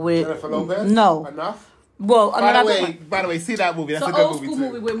 With Jennifer Lopez? No. Enough? Well, by the way, see that movie. That's a good movie too. Old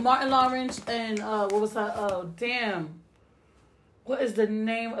school movie with Martin Lawrence and what was that? Oh, damn. What is the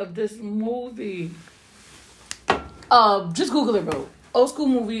name of this movie? Just Google it, bro. Old school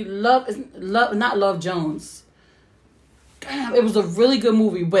movie, not Love Jones. Damn, it was a really good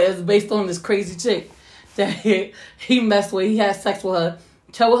movie, but it's based on this crazy chick that he messed with. He had sex with her,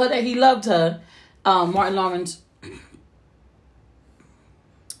 told her that he loved her, Martin Lawrence.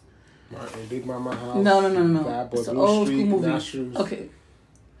 Martin, Big Mama House. No. Bad Boy, It's an Blue old Street, school movie. Nashrooms. Okay.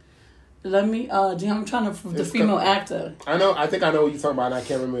 Let me. I'm trying to the female actor. I know. I think I know what you're talking about. And I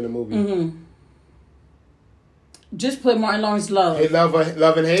can't remember the movie. Mm-hmm. Just put Martin Lawrence Love. Hey, Love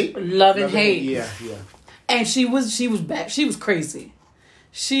and Hate. Love and Hate. Yeah. And she was back. She was crazy.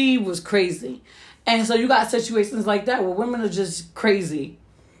 She was crazy. And so you got situations like that where women are just crazy.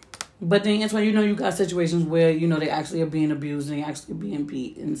 But then, Antoine, you got situations where, they actually are being abused and they actually being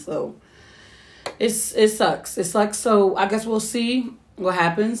beat. And so it sucks. It sucks. So I guess we'll see what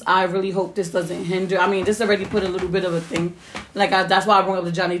happens. I really hope this doesn't hinder. I mean, this already put a little bit of a thing. That's why I brought up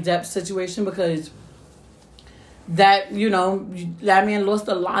the Johnny Depp situation, because that man lost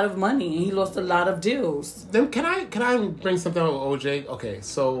a lot of money and he lost a lot of deals. Then can I bring something up with OJ? Okay,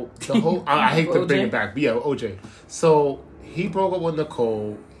 so the whole I hate to bring it back, but yeah, OJ. So he broke up with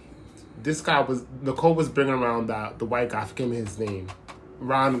Nicole. Nicole was bringing around the white guy. I forget his name.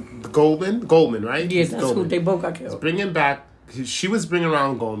 Ron Goldman, right? Yes, that's who they both got killed. Bringing back. She was bringing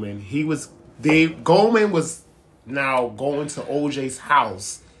around Goldman. Goldman was now going to OJ's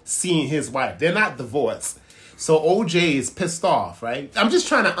house, seeing his wife. They're not divorced. So OJ is pissed off, right? I'm just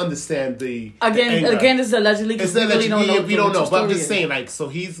trying to understand the anger. Again, it's allegedly. It's allegedly. We don't know. But I'm just saying, so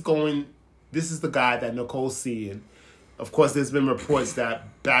he's going. This is the guy that Nicole's seeing. Of course, there's been reports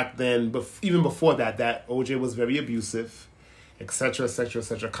that back then, even before that OJ was very abusive, etc., etc.,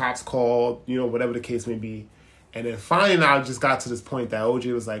 etc. Cops called, whatever the case may be. And then finally now it just got to this point that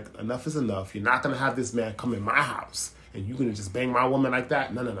OJ was like, enough is enough. You're not going to have this man come in my house and you're going to just bang my woman like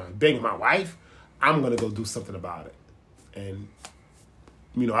that. No. Banging my wife, I'm going to go do something about it. And,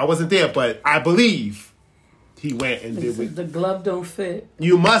 I wasn't there, but I believe he went and did it. The glove don't fit.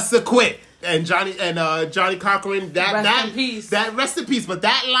 You must acquit. And Johnny Cochran, rest in peace. That rest in peace. But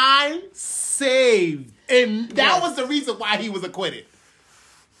that line saved. And that was the reason why he was acquitted.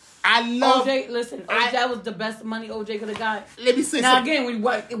 I love OJ. Listen, that was the best money OJ could have got. Let me say now something. Again,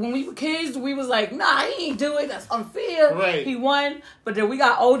 when we were kids, we was like, nah, he ain't do it. That's unfair. Right. He won. But then we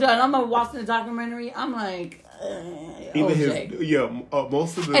got older, and I'm watching the documentary. I'm like, even OJ.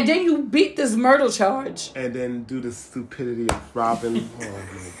 Most of the. And then you beat this murder charge. And then do the stupidity of robbing. Oh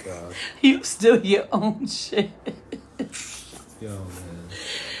my god. You steal your own shit. Yo, man.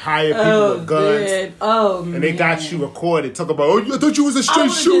 Hire people with guns. Man. Oh, man. And they got you recorded. Talk about, I thought you was a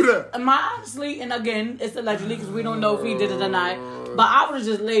straight shooter. Honestly, and again, it's allegedly because we don't know if he did it or not. But I would have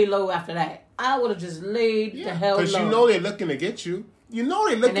just laid low after that. I would have just laid the hell low. Because they're looking to get you. They're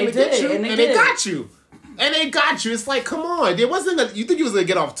looking to get you. And they got you. And they got you. It's like, come on. You think he was going to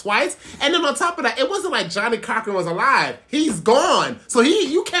get off twice? And then on top of that, it wasn't like Johnny Cochran was alive. He's gone. So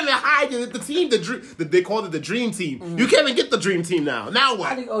you can't even hide the team. They called it the dream team. Mm-hmm. You can't even get the dream team now. Now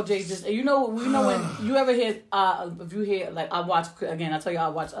what? I think OJ just, when you ever hear, if you hear, like, I watch, again, I tell you, I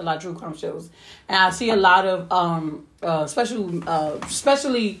watch a lot of true crime shows. And I see a lot of,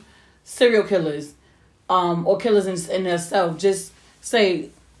 especially serial killers, or killers in themselves, just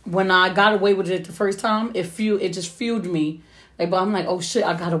say, when I got away with it the first time, it just fueled me. But I'm like, oh shit,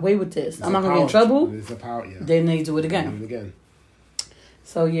 I got away with this. I'm not gonna get in trouble. It's a power, yeah. Then they do it again.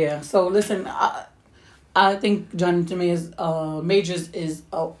 So yeah. So listen, I think Jonathan Majors is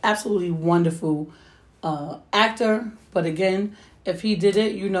an absolutely wonderful actor. But again, if he did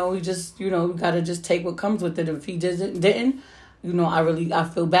it, he just you gotta just take what comes with it. If he didn't, I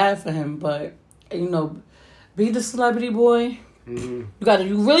feel bad for him. But be the celebrity boy. Mm-hmm.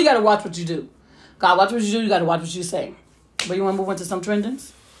 You really gotta watch what you do. Gotta watch what you do. You gotta watch what you say. But you want to move into some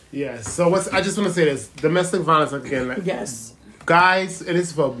trendings? Yeah. So I just want to say this: domestic violence again. Yes. Guys, and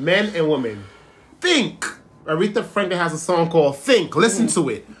it's for men and women. Think. Aretha Franklin has a song called "Think." Listen to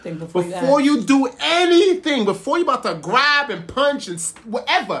it. Think before you do anything. Before you about to grab and punch and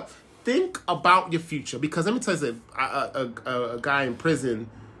whatever. Think about your future, because let me tell you, a guy in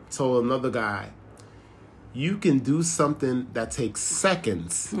prison told another guy, you can do something that takes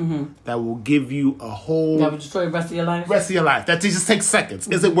seconds that will give you a whole... That will destroy the rest of your life? Rest of your life. That just takes seconds.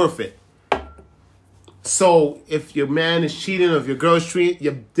 Is it worth it? So, if your man is cheating or if your girl is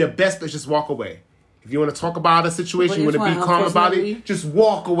cheating, their best is just walk away. If you want to talk about a situation, you want to be calm about it, just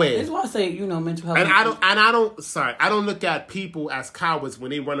walk away. That's why I say, mental health. And I don't look at people as cowards when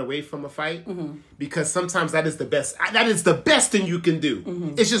they run away from a fight, because sometimes that is the best. That is the best thing you can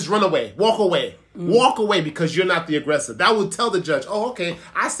do. It's just run away, walk away, walk away, because you're not the aggressor. That will tell the judge, oh, okay,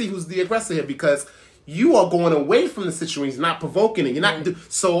 I see who's the aggressor here, because you are going away from the situation, not provoking it. You're not.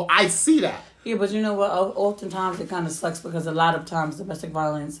 So I see that. Yeah, but you know what? Oftentimes it kind of sucks, because a lot of times domestic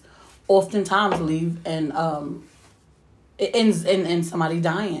violence oftentimes leave and it ends in somebody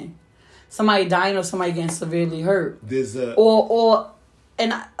dying. somebody dying or somebody getting severely hurt. There's a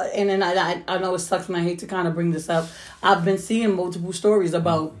and I know it sucks and I hate to kind of bring this up. I've been seeing multiple stories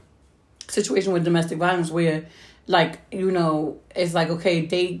about situation with domestic violence where, like, you know, it's like, okay,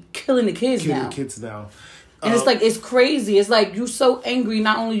 they killing the kids now. And it's like, it's crazy. It's like, you so angry,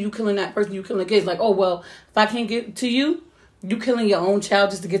 not only you killing that person, you killing the kids. Like, oh, well, if I can't get to you, you killing your own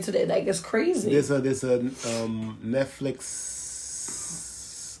child just to get to that. Like, it's crazy. There's a Netflix,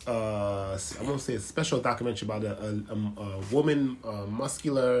 I won't say a special documentary about a woman,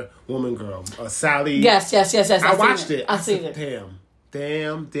 muscular woman girl, Sally. Yes. I watched it. I seen it.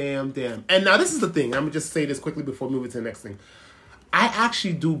 Damn. And now this is the thing. I'm going to just say this quickly before moving to the next thing. I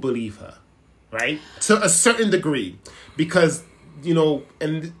actually do believe her. Right? To a certain degree. Because, you know,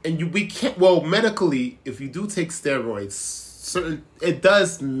 we can't, well, medically, if you do take steroids, it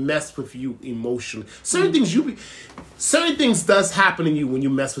does mess with you emotionally. Certain things does happen in you when you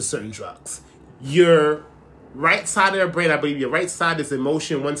mess with certain drugs. Your right side of your brain, I believe your right side is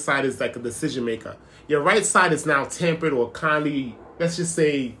emotion, one side is like a decision maker. Your right side is now tempered or kindly, let's just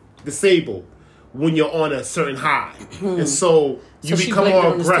say, disabled when you're on a certain high. And so you become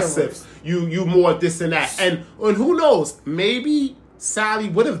more aggressive. You more this and that. And who knows, maybe Sally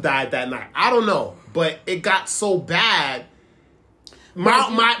would have died that night. I don't know. But it got so bad.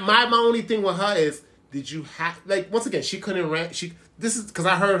 My only thing with her is, did you have, like, once again, she couldn't run, this is, because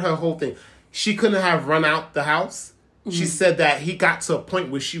I heard her whole thing. She couldn't have run out the house. Mm-hmm. She said that he got to a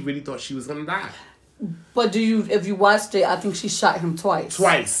point where she really thought she was going to die. But if you watched it, I think she shot him twice.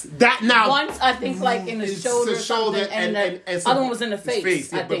 That now. Once, I think, like in the shoulder or something, and the other one was in the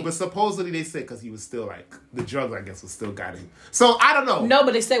face. Yeah, but supposedly they said because he was still like, the drugs, I guess, was still got him. So I don't know. No,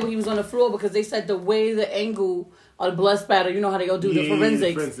 but they said when he was on the floor because they said the way the angle of the blood spatter, you know how they go do the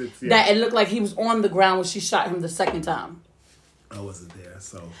forensics, that it looked like he was on the ground when she shot him the second time. I wasn't there,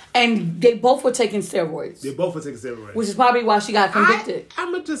 so. And they both were taking steroids. Which is probably why she got convicted.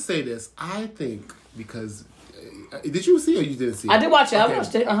 I'm going to just say this. I think because... did you see it or you didn't see it? I did watch it. Okay. I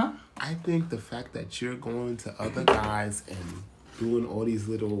watched it. I think the fact that you're going to other guys and doing all these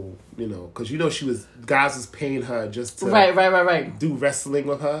little, you know... Because you know guys was paying her just to... Right. Do wrestling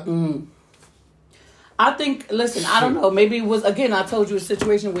with her. Mm. I think... Listen, I don't know. Maybe it was... Again, I told you a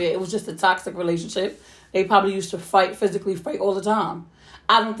situation where it was just a toxic relationship. They probably used to physically fight all the time.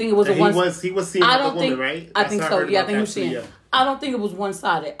 I don't think it was He was seeing a woman, right? I think so. Yeah, I think he was seeing. Yeah. I don't think it was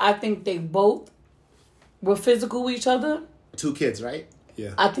one-sided. I think they both were physical with each other. 2 kids, right?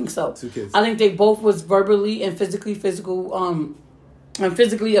 Yeah. I think so. 2 kids. I think they both was verbally and physically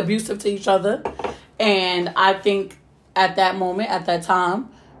abusive to each other. And I think at that moment, at that time,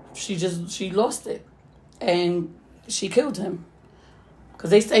 she lost it. And she killed him. Because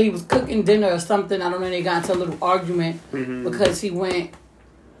they say he was cooking dinner or something. I don't know. They got into a little argument because he went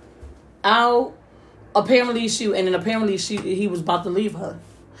out. Apparently he was about to leave her.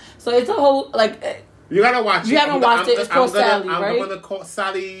 So it's a whole, like... You gotta watch it. You haven't watched it. It's called Sally, right? I'm gonna call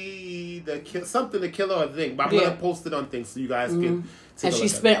Sally the killer or thing. But I'm gonna post it on things so you guys can... And she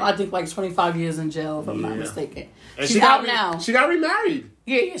spent, I think, like 25 years in jail, if I'm not mistaken. And she's out now. She got remarried.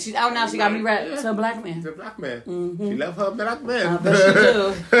 Yeah, she's out now. She got remarried to a black man. Mm-hmm. She left her black man. I bet she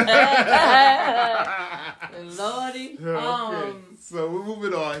do. Lordy. Okay. So we're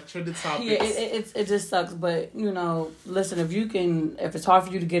moving on. Trending topics. Yeah, it just sucks. But, you know, listen, if it's hard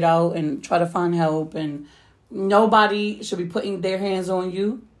for you to get out and try to find help, and nobody should be putting their hands on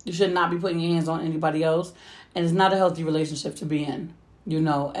you. You should not be putting your hands on anybody else. And it's not a healthy relationship to be in, you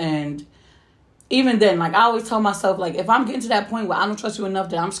know. And even then, like, I always tell myself, like, if I'm getting to that point where I don't trust you enough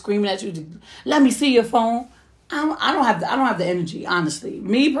that I'm screaming at you to let me see your phone, I don't have the energy, honestly.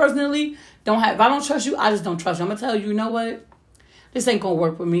 Me personally, if I don't trust you, I just don't trust you. I'm gonna tell you, you know what? This ain't gonna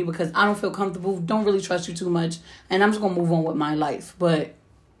work with me because I don't feel comfortable, don't really trust you too much, and I'm just gonna move on with my life. But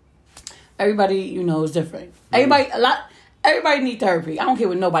everybody, you know, is different. Everybody needs therapy. I don't care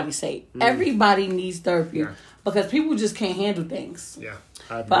what nobody say. Everybody needs therapy because people just can't handle things. Yeah.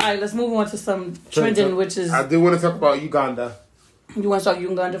 But all right, let's move on to some trending, which is... I do want to talk about Uganda. You want to talk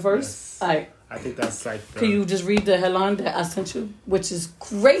Uganda first? Yes. All right. I think that's like... Can you just read the headline that I sent you, which is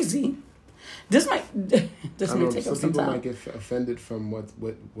crazy? This may take up some time. Some people might get offended from what's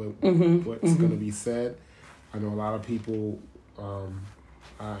going to be said. I know a lot of people... were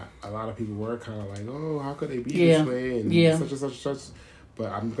kind of like, oh, how could they be this way and such and such and such.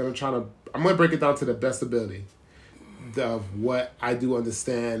 But I'm gonna break it down to the best ability of what I do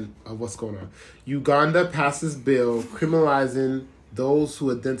understand of what's going on. Uganda passes bill criminalizing those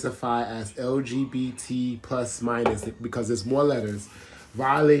who identify as LGBT plus minus because there's more letters.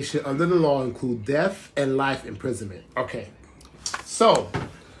 Violation under the law include death and life imprisonment. Okay, so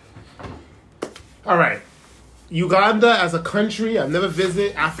All right. Uganda as a country, I've never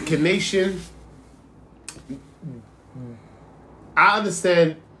visited. African nation. I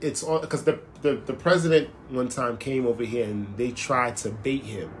understand it's all because the president one time came over here and they tried to bait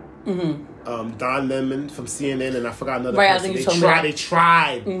him. Mm-hmm. Don Lemon from CNN and I forgot another person. They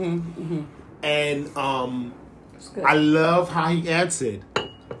tried. And I love how he answered.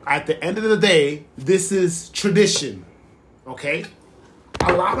 At the end of the day, this is tradition. Okay?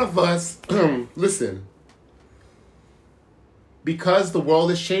 A lot of us, listen, because the world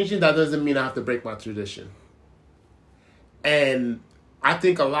is changing, that doesn't mean I have to break my tradition. And I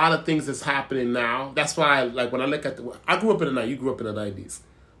think a lot of things is happening now. That's why, when I look at I grew up in the 90s, you grew up in the 90s.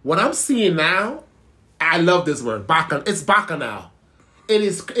 What I'm seeing now, I love this word, baka. It's bacchanal. It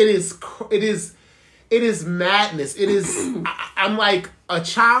is madness. It is. I'm like a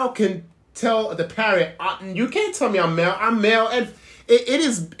child can tell the parent, "You can't tell me I'm male. I'm male." And it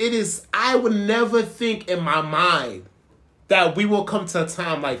is. I would never think in my mind that we will come to a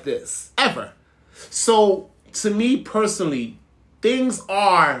time like this ever. So to me personally, things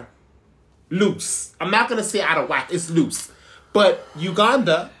are loose. I'm not gonna say out of whack. It's loose. But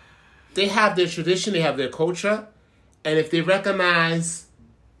Uganda, they have their tradition, they have their culture, and if they recognize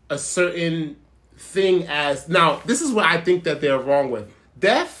a certain thing as... Now, this is what I think that they're wrong with.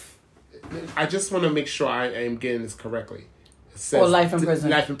 Death, I just want to make sure I am getting this correctly. It says or life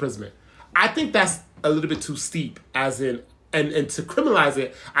imprisonment. Life imprisonment. I think that's a little bit too steep, as in... And to criminalize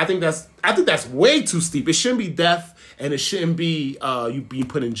it, I think that's way too steep. It shouldn't be death, and it shouldn't be you being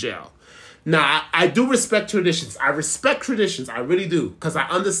put in jail. Now, I do respect traditions. I respect traditions. I really do. Because I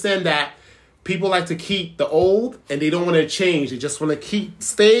understand that people like to keep the old and they don't want to change. They just want to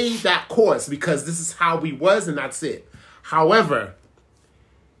stay that course because this is how we was and that's it. However,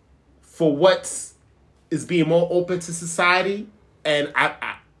 for what is being more open to society, and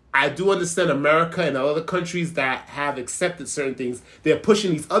I do understand America and other countries that have accepted certain things, they're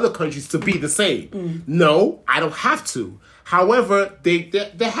pushing these other countries to be the same. No, I don't have to. However,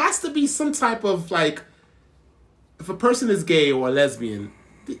 there has to be some type of, if a person is gay or lesbian,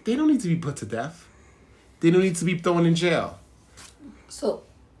 they don't need to be put to death. They don't need to be thrown in jail. So...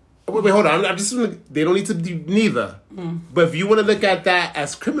 Wait, hold on. They don't need to do neither. But if you want to look at that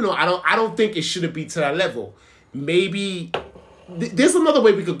as criminal, I don't think it shouldn't be to that level. Maybe... There's another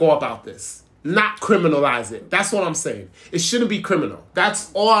way we could go about this. Not criminalize it. That's what I'm saying. It shouldn't be criminal. That's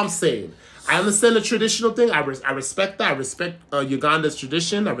all I'm saying. I understand the traditional thing. I respect that. I respect Uganda's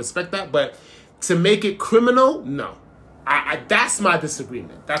tradition. I respect that. But to make it criminal, no. That's my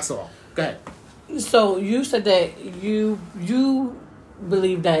disagreement. That's all. Go ahead. So you said that you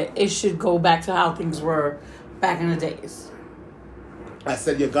believe that it should go back to how things were back in the days. I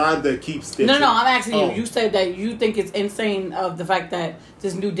said Uganda keeps... No, I'm asking you. You said that you think it's insane of the fact that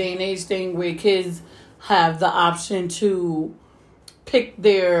this new day and age thing where kids have the option to pick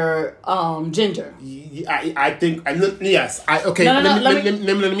their gender. I think... Yes. Okay.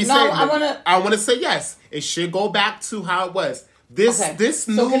 Let me say... I want to say yes. It should go back to how it was. This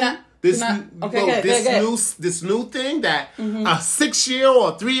new thing that a 6-year or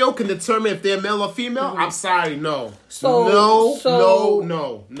a 3-year can determine if they're male or female. I'm sorry, no.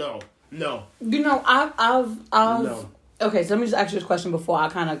 No. You know, I've no. Okay, so let me just ask you this question before I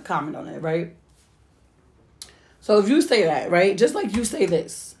kind of comment on it, right? So if you say that, right, just like you say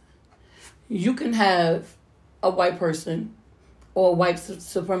this, you can have a white person or a white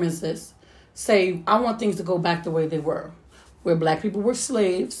supremacist say, I want things to go back the way they were, where black people were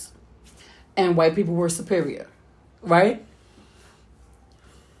slaves and white people were superior, right?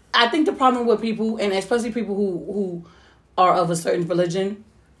 I think the problem with people, and especially people who are of a certain religion,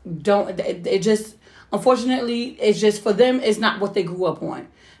 unfortunately, it's just for them, it's not what they grew up on.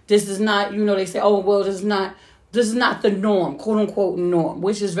 This is not, they say, oh, well, this is not the norm, quote unquote norm,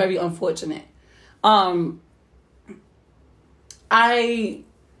 which is very unfortunate. One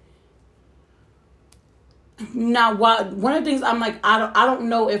of the things I'm like, I don't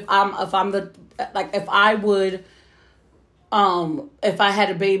know if I had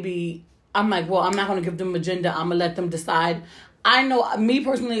a baby, I'm like, well, I'm not going to give them a gender. I'm going to let them decide. I know, me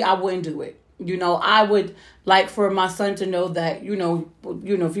personally, I wouldn't do it. I would like for my son to know that,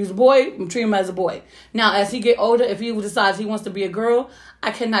 if he's a boy, I'm treating him as a boy. Now, as he get older, if he decides he wants to be a girl, I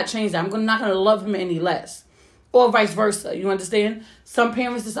cannot change that. I'm not going to love him any less. Or vice versa, you understand? Some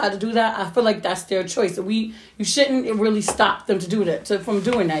parents decide to do that. I feel like that's their choice. You shouldn't really stop them from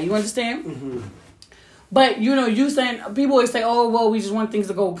doing that. You understand? Mm-hmm. But, you saying, people always say, oh, well, we just want things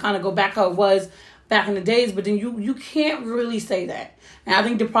to go back how it was back in the days. But then you can't really say that. And I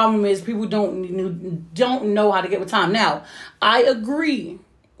think the problem is people don't know how to get with time. Now, I agree,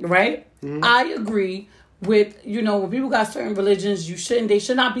 right? I agree with, when people got certain religions, they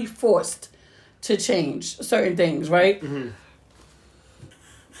should not be forced to change certain things, right?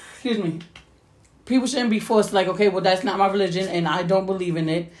 Excuse me. People shouldn't be forced, like, okay, well, that's not my religion and I don't believe in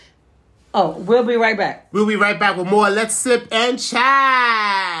it. Oh, we'll be right back. We'll be right back with more Let's Sip and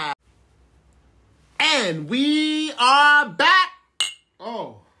Chat. And we are back.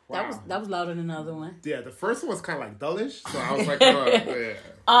 Oh, wow. That was louder than the other one. Yeah, the first one was kind of like dullish, so I was like, yeah.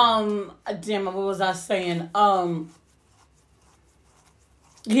 Damn, what was I saying?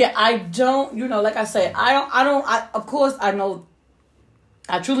 Yeah, I don't, like I said, of course, I know,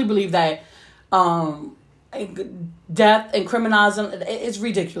 I truly believe that, death and criminalism, it's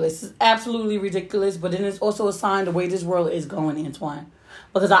ridiculous. It's absolutely ridiculous, but then it's also a sign the way this world is going, Antoine.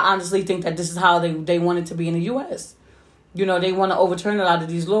 Because I honestly think that this is how they want it to be in the U.S. They want to overturn a lot of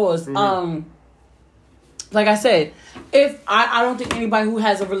these laws. Like I said, if I don't think anybody who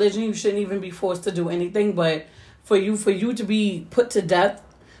has a religion, you shouldn't even be forced to do anything. But for you to be put to death,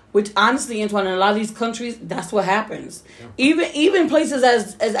 which honestly, Antoine, in a lot of these countries, that's what happens. Yeah. Even places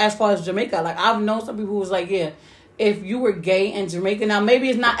as far as Jamaica, like I've known some people who was like, yeah, if you were gay in Jamaica, now maybe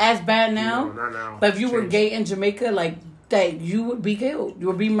it's not as bad now, no, not now. But if you were gay in Jamaica, like that, you would be killed, you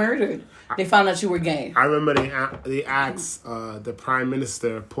would be murdered. They found out you were gay. I remember they asked the Prime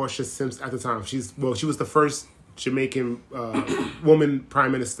Minister Portia Simpson at the time. She was the first Jamaican woman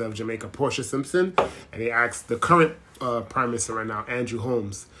Prime Minister of Jamaica, Portia Simpson, and they asked the current Prime Minister right now, Andrew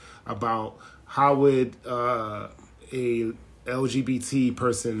Holmes, about how would a LGBT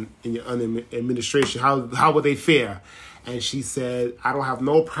person in your administration, how would they fare? And she said, I don't have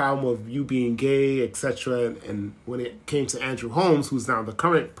no problem with you being gay, etc. And when it came to Andrew Holmes, who's now the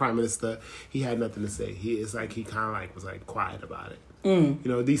current Prime Minister, he had nothing to say. He kind of was quiet about it.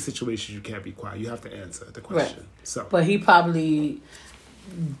 These situations you can't be quiet. You have to answer the question. Right. So, but he probably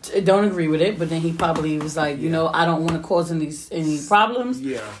don't agree with it. But then he probably was like, I don't want to cause any problems.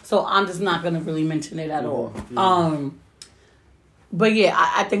 Yeah. So I'm just not going to really mention it at all. Mm-hmm. But yeah,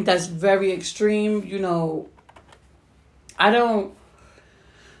 I think that's very extreme. I don't,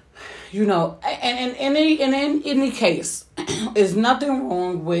 and in any case, there's nothing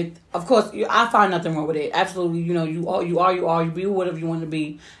wrong with, of course, I find nothing wrong with it. Absolutely, you be whatever you want to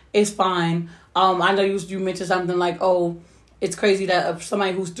be. It's fine. I know you mentioned something like, it's crazy that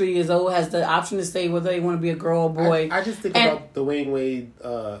somebody who's 3 years old has the option to say whether they want to be a girl or boy. I just think about Dwayne Wade,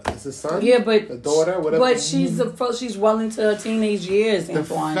 is his son? Yeah, but the daughter, whatever. But she's well into her teenage years. The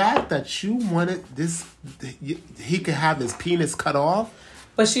fact that you wanted this, he could have his penis cut off.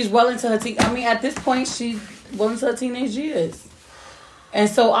 But she's well into her at this point, she's well into her teenage years.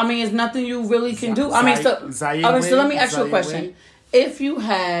 And so, it's nothing you really can do. So let me ask you a question. Wade? If you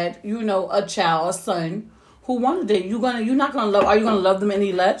had, a child, a son, who wanted it, are you gonna love them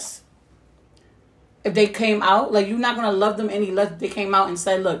any less? If they came out, you're not gonna love them any less if they came out and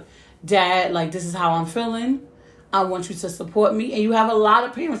said, look, Dad, this is how I'm feeling. I want you to support me. And you have a lot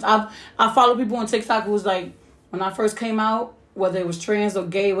of parents. I follow people on TikTok who was like, when I first came out, whether it was trans or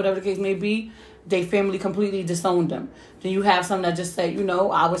gay, whatever the case may be, their family completely disowned them. Then you have some that just say,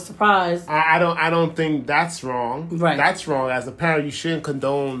 I was surprised. I don't think that's wrong. Right. That's wrong. As a parent, you shouldn't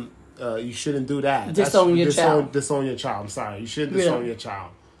condone. You shouldn't do that. Disown your child. Disown your child. I'm sorry. You shouldn't disown your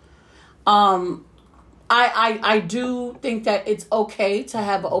child. I do think that it's okay to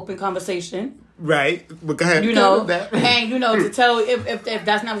have an open conversation. Right. But go ahead. And to tell if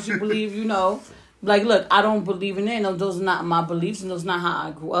that's not what you believe, look, I don't believe in it, and those are not my beliefs, and those are not how I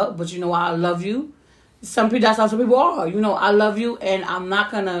grew up. But I love you. That's how some people are. I love you, and I'm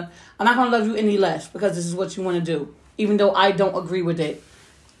not gonna love you any less because this is what you want to do, even though I don't agree with it.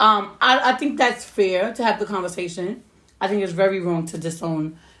 I think that's fair to have the conversation. I think it's very wrong to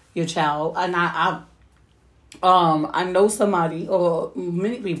disown your child, and I know somebody or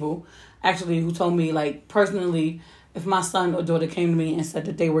many people actually who told me personally, if my son or daughter came to me and said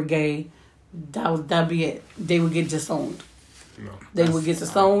that they were gay, that'd be it. They would get disowned. No, they would get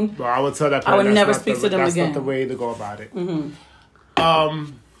disowned. Well, I would tell that parent I would never speak to them again. That's not the way to go about it. Mm-hmm.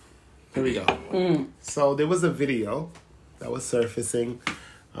 Here we go. Mm-hmm. So there was a video that was surfacing.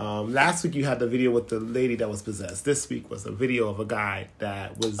 Last week you had the video with the lady that was possessed. This week was a video of a guy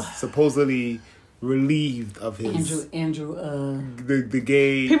that was supposedly relieved of his Andrew. The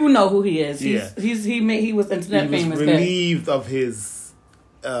gay. People know who he is. He was internet famous. He was relieved of his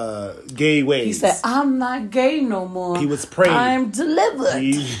gay ways. He said, "I'm not gay no more. He was praying. I'm delivered.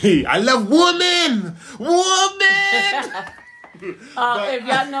 I love women.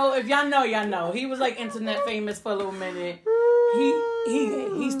 If y'all know. He was internet famous for a little minute.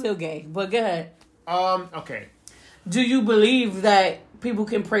 He's still gay, but go ahead. Okay. Do you believe that people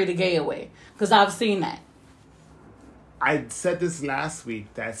can pray the gay away? Because I've seen that. I said this last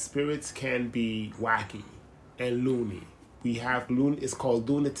week that spirits can be wacky and loony. We have it's called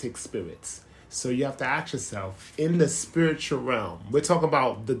lunatic spirits. So you have to ask yourself, in the spiritual realm, we're talking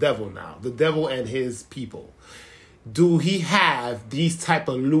about the devil now, the devil and his people. Do he have these type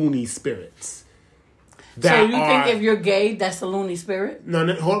of loony spirits? So you think if you're gay, that's a loony spirit? No,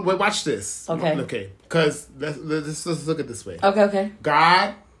 wait, watch this. Okay. Because let's look at it this way. Okay.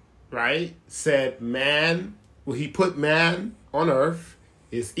 God, right, said man, he put man on earth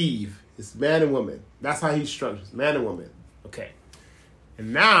is Eve. It's man and woman. That's how he structures, man and woman. Okay.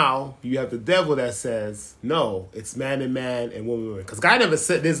 And now you have the devil that says, no, it's man and woman. Because God never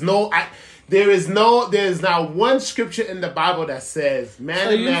said, there's not one scripture in the Bible that says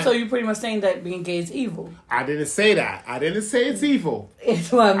man and man. So you pretty much saying that being gay is evil. I didn't say that. I didn't say it's evil.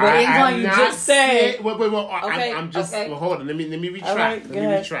 It's one, but you just said. Wait. Okay, I'm just, well, hold on. Let me retract. Right, let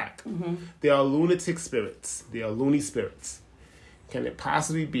me retract. Mm-hmm. They are lunatic spirits. They are loony spirits. Can it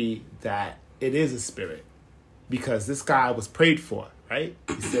possibly be that it is a spirit? Because this guy was prayed for, right?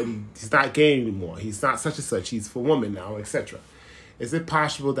 He said he's not gay anymore. He's not such and such. He's for women now, etc. Is it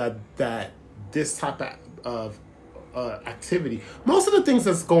possible that this type of activity, most of the things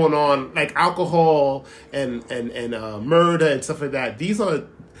that's going on, like alcohol and murder and stuff like that, these are,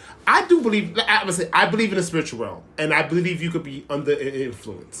 I believe in the spiritual realm, and I believe you could be under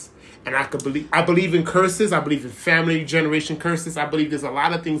influence. And I believe in curses. I believe in family generation curses. I believe there's a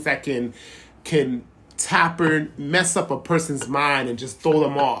lot of things that can mess up a person's mind and just throw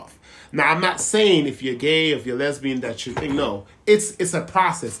them off. Now, I'm not saying if you're gay, if you're lesbian, that you think, no. It's a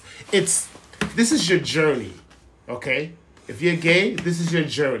process. This is your journey, okay? If you're gay, this is your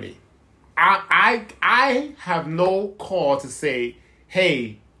journey. I have no call to say,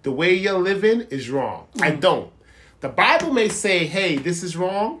 hey, the way you're living is wrong. I don't. The Bible may say, hey, this is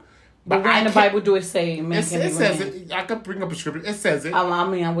wrong. But where in the Bible do it say? It says it. I could bring up a scripture. It says it. I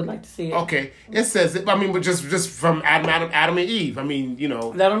mean, I would like to see it. Okay, it says it. I mean, but just from Adam and Eve. I mean, you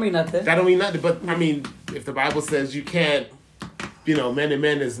know. That don't mean nothing. But I mean, if the Bible says you can't, men and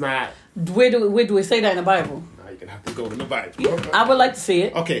men is not. Where do it say that in the Bible? Now you're gonna have to go to the Bible. Yeah, I would like to see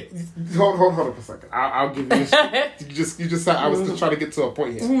it. Okay, hold on for a second. I'll give you. you just. I was just trying to get to a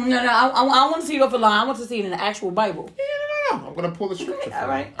point here. No. I want to see it off the line. I want to see it in the actual Bible. Yeah, no. I'm gonna pull the scripture. All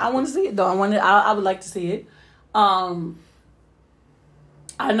right, I want to see it though. I would like to see it. I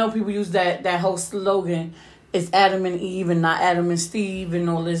know people use that whole slogan. It's Adam and Eve and not Adam and Steve and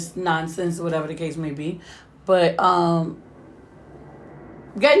all this nonsense, whatever the case may be. But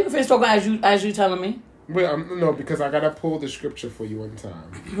yeah, you can finish talking as you telling me. Wait, no, because I gotta pull the scripture for you one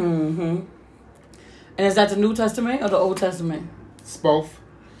time. Mm-hmm. And is that the New Testament or the Old Testament? It's both.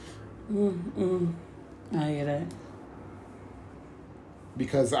 I hear that.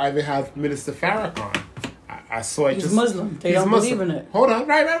 Because I even have Minister Farrakhan. I saw it. He's Muslim. They don't believe in it. Hold on,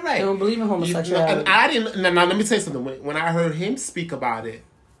 right. They don't believe in homosexuality. And I didn't. Now, let me tell you something. When I heard him speak about it,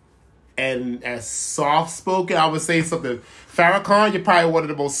 and as soft spoken, I would say something. Farrakhan, you're probably one of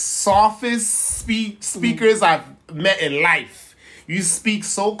the most softest speakers I've met in life. You speak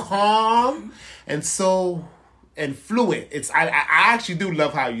so calm and so fluent. I actually do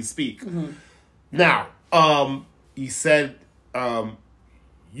love how you speak. Mm-hmm. Now, he said,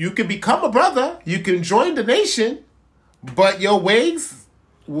 you can become a brother, you can join the nation, but your ways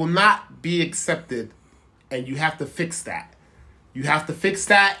will not be accepted, and you have to fix that. You have to fix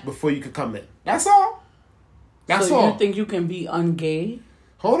that before you can come in. That's all. That's all. So you think you can be ungay?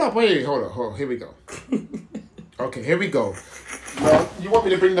 Hold on. Here we go. Okay, here we go. Well, you want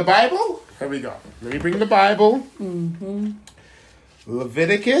me to bring the Bible? Here we go. Let me bring the Bible. Mm-hmm.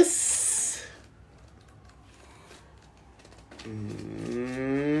 Leviticus.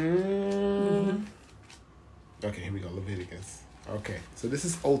 Okay, here we go. Leviticus. Okay, so this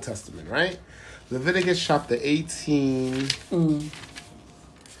is Old Testament, right? Leviticus chapter 18.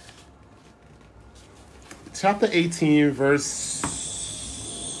 Chapter 18,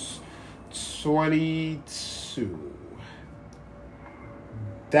 verse 22.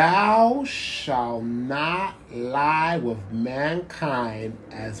 Thou shalt not lie with mankind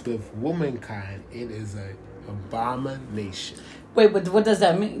as with womankind. It is an abomination. Wait, but what does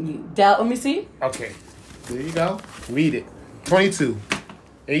that mean? Let me see. Okay, there you go. Read it. 22.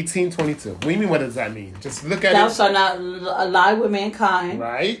 18:22. What do you mean, what does that mean? Just look at Thou it. Thou shalt not lie with mankind.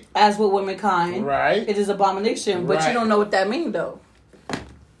 Right. As with womankind. Right. It is abomination. But you don't know what that means, though.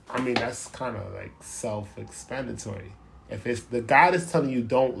 I mean, that's kind of like self-explanatory. If it's the God is telling you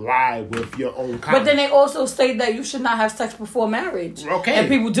don't lie with your own kind. But then they also say that you should not have sex before marriage. Okay. And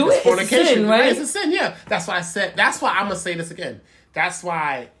people do it. It's a sin, right? It's a sin, yeah. That's why I said, that's why I'm going to say this again. That's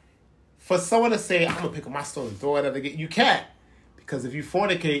why, for someone to say, I'm going to pick up my stone and throw it at the gate, you can't. Because if you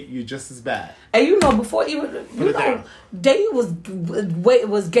fornicate, you're just as bad. And before even, David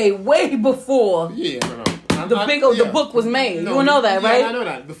was gay way before. Yeah, no. The book was made. No, you know that, right? I know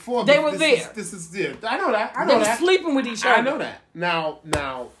that. Before they were there. I know that. They were sleeping with each other. I know that.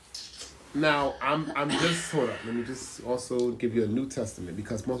 Now, I'm just, hold up. Let me just also give you a New Testament,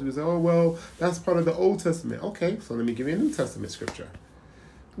 because most people say, oh, well, that's part of the Old Testament. Okay, so let me give you a New Testament scripture.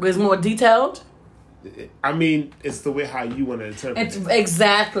 It's more detailed? I mean, it's the way how you want to interpret it.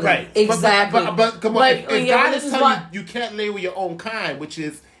 Exactly. Right. Exactly. But come on, if God is telling you can't lay with your own kind, which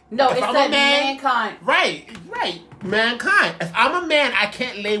is... No, it's that mankind. Right. Mankind. If I'm a man, I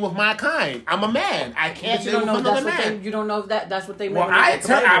can't lay with my kind. I'm a man. I can't lay with another man. You don't know if that's what they meant. Well,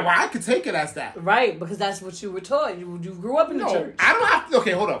 I could take it as that. Right, because that's what you were taught. You grew up in the church. I don't have to...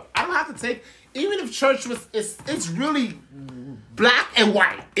 Okay, hold up. I don't have to take... Even if church was... It's really black and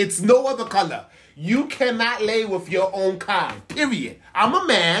white. It's no other color. You cannot lay with your own kind. Period. I'm a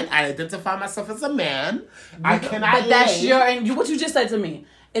man. I identify myself as a man. I cannot lay. But that's what you just said to me.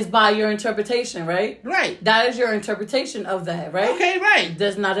 Is by your interpretation, right? Right. That is your interpretation of that, right? Okay, right.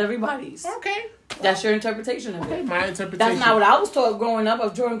 That's not everybody's. Okay. That's your interpretation of it. My interpretation. That's not what I was taught growing up.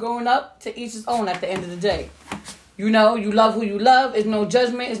 Growing up, to each his own at the end of the day. You love who you love. There's no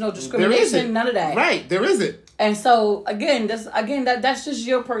judgment. There's no discrimination. None of that. Right. There isn't. And so, that's just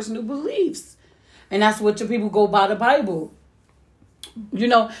your personal beliefs. And that's what your people go by the Bible.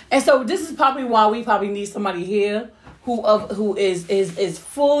 And so this is probably why we probably need somebody here who is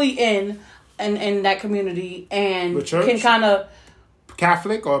fully in that community and can kind of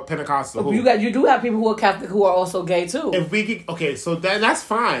Catholic or Pentecostal. You do have people who are Catholic who are also gay too. If we get, so that's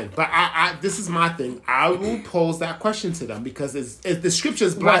fine. But I this is my thing. I will pose that question to them, because the scripture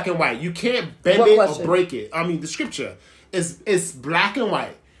is black and white. You can't bend it or break it. I mean, the scripture is black and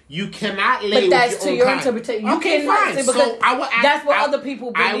white. You cannot lay with your own kind. But that's to your interpretation. Okay, fine. So that's what other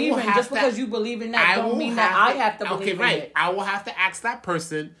people believe in. Just because you believe in that don't mean that I have to believe in it. Okay, right. I will have to ask that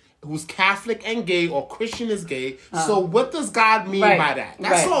person who's Catholic and gay or Christian is gay. So what does God mean by that?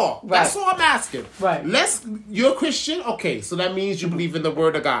 That's all. That's all I'm asking. Right. You're Christian? Okay, so that means you believe in the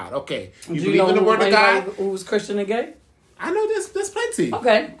Word of God. Okay. You believe in the Word of God? Who's Christian and gay? I know there's plenty.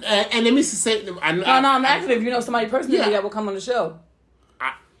 Okay. And let me say... I'm asking if you know somebody personally that will come on the show.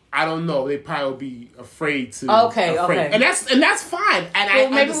 I don't know. They probably will be afraid to. Okay. And that's fine.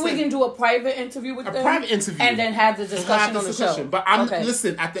 And maybe we can do a private interview with them. A private interview. And then have the discussion on the show. But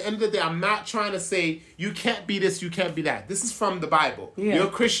listen, at the end of the day, I'm not trying to say you can't be this, you can't be that. This is from the Bible. Yeah. You're a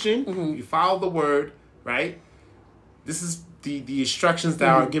Christian. Mm-hmm. You follow the word, right? This is the instructions that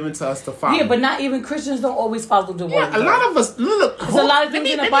are given to us to follow. Yeah, but not even Christians don't always follow the word. Yeah, a lot of us. Look, there's a lot of things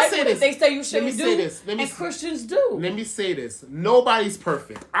in the Bible that they say you shouldn't do, and Christians do. Let me say this: nobody's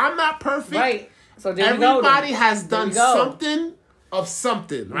perfect. I'm not perfect. Right. So everybody has done something of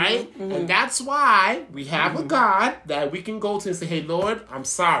something, right? Mm-hmm. And that's why we have a God that we can go to and say, "Hey, Lord, I'm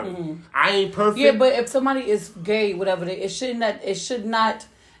sorry. I ain't perfect." Yeah, but if somebody is gay, whatever, it should not.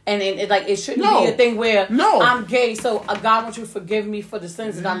 And it shouldn't be a thing where I'm gay, so God wants you to forgive me for the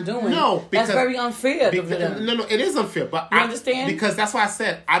sins that I'm doing. No, because, that's very unfair. No, it is unfair. But you understand? Because that's why I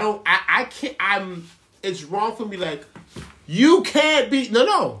said I can't. It's wrong for me. Like, you can't be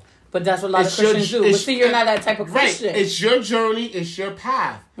no. But that's what a lot of Christians do. But see, you're not that type of Christian. Right. It's your journey. It's your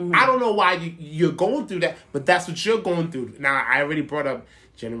path. Mm-hmm. I don't know why you're going through that, but that's what you're going through. Now, I already brought up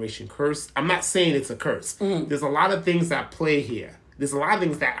generation curse. I'm not saying it's a curse. Mm-hmm. There's a lot of things that play here. There's a lot of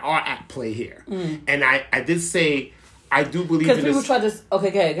things that are at play here. Mm. And I did say, I do believe in this. Because people try to...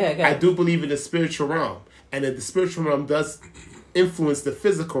 Okay. I do believe in the spiritual realm. And that the spiritual realm does influence the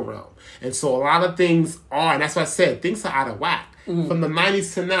physical realm. And so a lot of things are, and that's what I said, things are out of whack. Mm. From the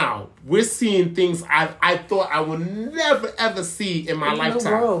 90s to now, we're seeing things I thought I would never, ever see in my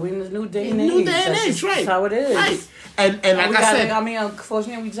lifetime. We're in this new day and age. New day and age, right. That's how it is. Right. And like I said,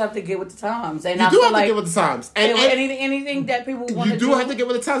 unfortunately, we just have to get with the times. And you do have to get with the times. And anything that people want to do. You do have to get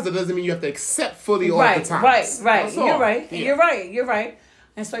with the times. That doesn't mean you have to accept fully all the times. Right. You're right. Yeah. You're right.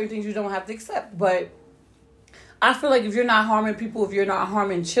 And certain things you don't have to accept. But I feel like if you're not harming people, if you're not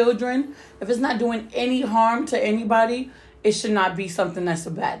harming children, if it's not doing any harm to anybody, it should not be something that's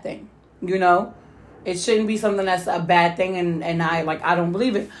a bad thing. You know? It shouldn't be something that's a bad thing, and I don't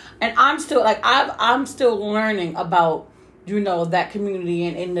believe it. And I'm still I'm still learning about, that community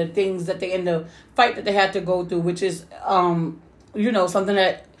and the things that they in the fight that they had to go through, which is something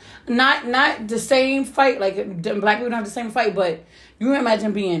that not the same fight, like black people don't have the same fight, but you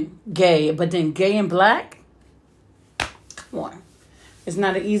imagine being gay, but then gay and black? Come on. It's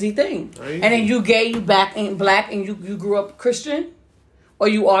not an easy thing. Right. And then you gay, you black and you grew up Christian? or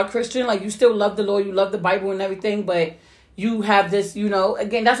you are Christian, like you still love the Lord, you love the Bible and everything, but you have this,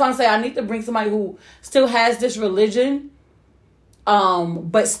 again, that's why I'm saying I need to bring somebody who still has this religion,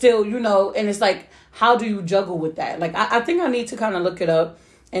 but still, and it's like, how do you juggle with that? Like, I think I need to kind of look it up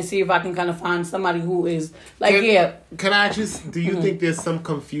and see if I can kind of find somebody who is like, Can I just, do you think there's some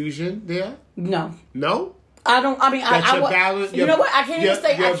confusion there? No. No? I don't, I mean, you know what? I can't even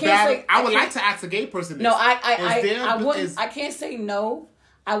say, I would like to ask a gay person this. No, I can't say no.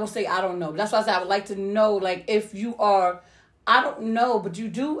 I will say I don't know. That's why I said I would like to know, like, if you are, I don't know, but you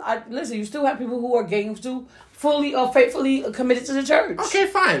do, listen, you still have people who are gay who still fully or faithfully committed to the church. Okay,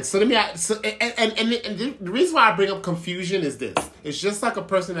 fine. So let me ask, and the reason why I bring up confusion is this. It's just like a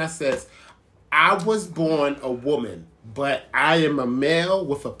person that says, I was born a woman, but I am a male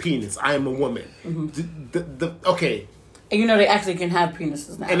with a penis. I am a woman. Mm-hmm. Okay. And they actually can have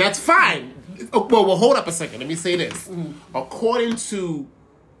penises now. And that's fine. Well, hold up a second. Let me say this. Mm-hmm. According to,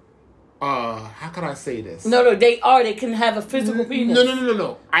 how can I say this? No, they can have a physical penis.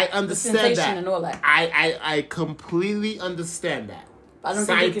 No. I understand that. And all that. I completely understand that. I don't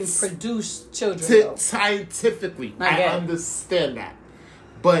think they can produce children, scientifically, I understand that.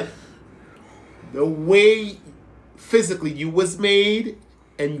 But the way physically you was made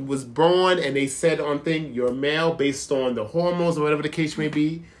and you was born and they said on thing, you're a male based on the hormones or whatever the case may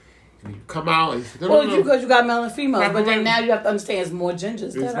be. And you come out and you say, because you got male and female, but then now you have to understand it's more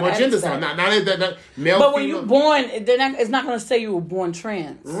genders. There's more genders now. Not male. But when you're born, it's not going to say you were born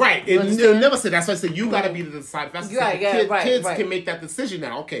trans. Right. It'll never say that. That's why I said you got to be the decider. That's kids right. can make that decision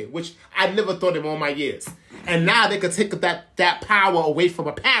now. Okay, which I never thought in all my years. And now they could take that power away from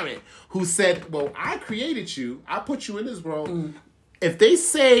a parent who said, well, I created you. I put you in this world. Mm. If they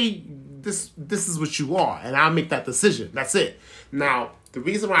say this is what you are, and I'll make that decision. That's it. Now, the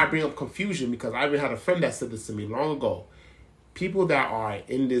reason why I bring up confusion, because I even had a friend that said this to me long ago. People that are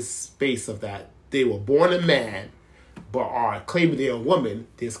in this space of that, they were born a man, but are claiming they're a woman,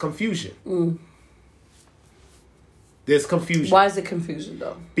 there's confusion. Mm. There's confusion. Why is it confusion,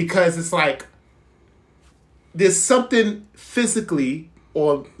 though? Because it's like, there's something physically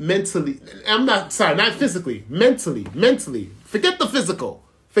or mentally, not physically, mentally. Forget the physical.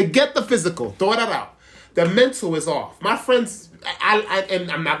 Throw that out. The mental is off. My friends,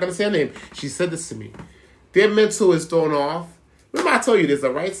 and I'm not going to say her name, she said this to me. Their mental is thrown off. Remember I told you there's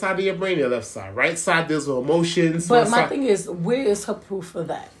a right side of your brain and your left side. Right side deals with emotions. But my thing is, where is her proof of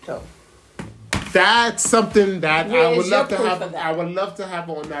that, though? That's something that I would love to have. I would love to have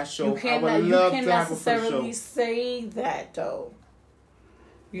on that show. You can't necessarily say that, though.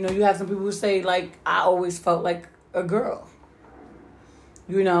 You have some people who say, like, I always felt like a girl.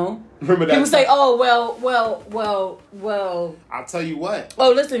 Remember that? People say, oh, well. I'll tell you what.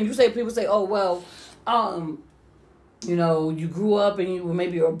 Oh, listen, people say, oh, well, you grew up and you were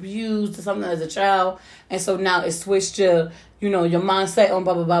maybe abused or something as a child. And so now it switched your mindset on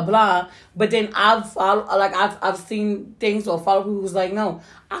blah, blah, blah, blah. But then I've seen things or followed people who's like, no,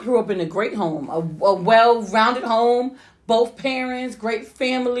 I grew up in a great home, a well-rounded home, both parents, great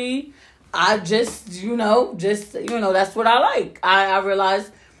family. I just, that's what I like. I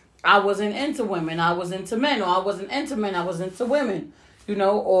realized I wasn't into women. I was into men, or I wasn't into men. I was into women,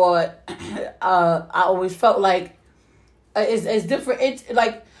 or I always felt like it's different. It's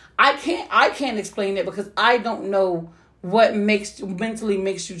like, I can't explain it because I don't know what mentally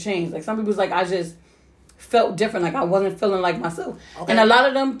makes you change. Like some people's like, I just felt different. Like I wasn't feeling like myself. Okay. And a lot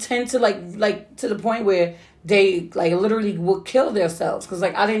of them tend to like to the point where they like literally will kill themselves. Cause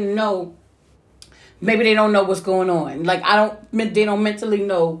like, I didn't know, maybe they don't know what's going on. Like they don't mentally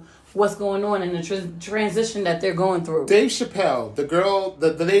know what's going on in the transition that they're going through. Dave Chappelle, the girl,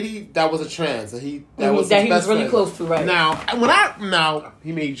 the lady that was a trans, that he was really close to, right? Now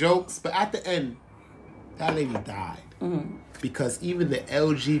he made jokes, but at the end, that lady died because even the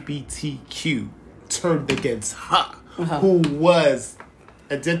LGBTQ turned against her, who was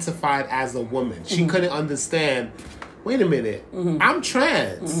identified as a woman. She couldn't understand. Wait a minute, I'm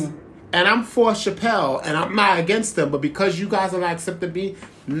trans. And I'm for Chappelle, and I'm not against them, but because you guys are not accepting me,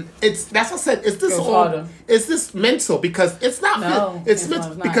 that's what I said. Is this mental? Because it's not. No, it's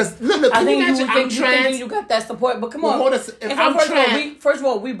mental. Because look, I think I'm trans. You got that support, but come on. First of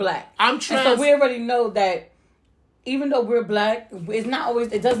all, we black. I'm trans. And so we already know that. Even though we're black, it's not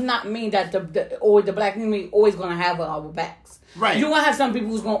always. It does not mean that the black community always going to have our backs. Right. You're going to have some people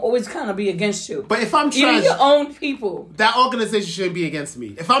who's going to always kind of be against you. But if I'm trans, even your own people, that organization shouldn't be against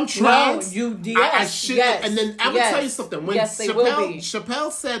me. If I'm trans, I should. Yes, and then I'm gonna tell you something. When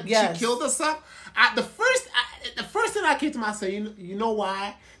Chappelle said she killed herself, the first thing I came to mind, I said, you know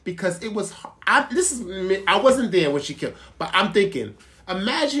why? Because it was. I wasn't there when she killed, but I'm thinking,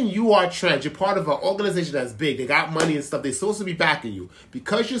 Imagine you are Trent. You're part of an organization that's big. They got money and stuff. They're supposed to be backing you.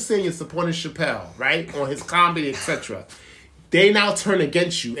 Because you're saying you're supporting Chappelle, right? On his comedy, etc. They now turn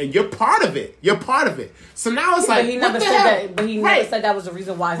against you, and you're part of it. You're part of it. So now it's like, but he what never the said hell? that. But he never said that was the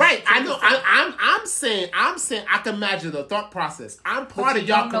reason why. Right, I know. I'm saying. I can imagine the thought process. I'm part of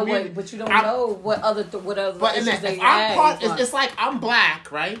y'all community, but you don't know what other But issues if they I'm part, had. it's like I'm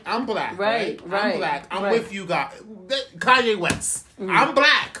black, right? I'm black, right? I'm black. I'm with you guys. Kanye West. I'm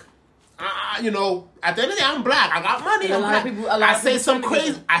black. You know, at the end of the day, I'm black. I got money. I'm black. I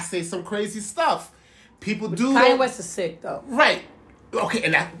say some crazy stuff. People do. Kanye West is sick though. Right. Okay,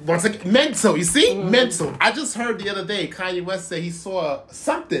 and that once again, mental. You see, mental. I just heard the other day Kanye West say he saw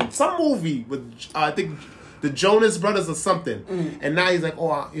some movie with I think the Jonas Brothers or something, and now he's like,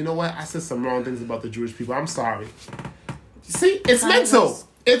 oh, you know what? I said some wrong things about the Jewish people. I'm sorry. You see, it's mental.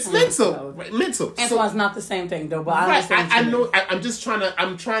 It's mental. Right, mental. Antoine's not the same thing though, but I right, understand. I know.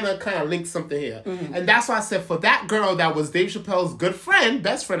 I'm trying to kind of link something here, and that's why I said for that girl that was Dave Chappelle's good friend,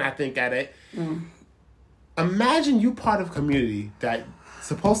 best friend, I think at it. Imagine you part of a community that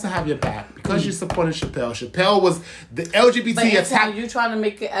supposed to have your back because you're supporting Chappelle. Chappelle was the LGBT attack. You trying to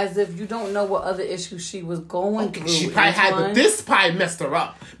make it as if you don't know what other issues she was going through. She probably had this probably messed her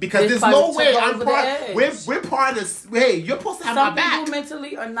up because there's no way I'm part. We're part of. Hey, you're supposed to have my back. Some people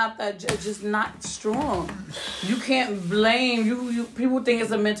mentally are not that just not strong. You can't blame you. People think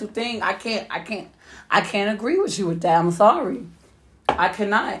it's a mental thing. I can't agree with you with that. I'm sorry. I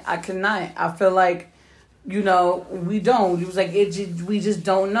cannot. I feel like. You know, we don't. It was like we just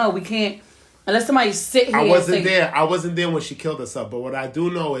don't know. We can't unless somebody sit here. I wasn't there. I wasn't there when she killed herself. But what I do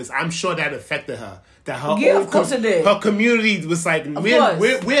know is, I'm sure that affected her. That her of course it did. Her community was like,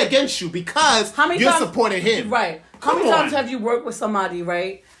 we're against you because you're supporting him. Right. How many times have you worked with somebody,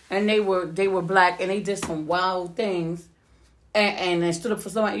 right? And they were black and they did some wild things, and they stood up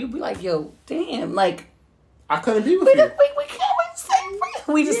for somebody. You'd be like, yo, damn, like I couldn't be with you. We can't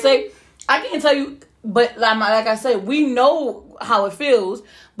say. We just say I can't tell you. But like I said, we know how it feels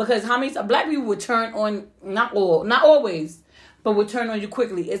because how many black people would turn on not always, but would turn on you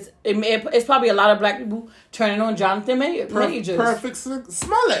quickly. It's probably a lot of black people turning on Jonathan Majors. Perfect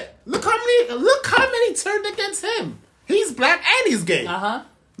Smollett. Look how many turned against him. He's black and he's gay.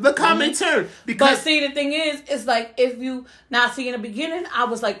 Look how many turned. But see, the thing is, it's like if you in the beginning, I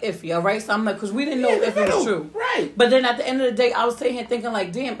was like iffy, all right. So I'm like, because we didn't know if it was true, right? But then at the end of the day, I was sitting here thinking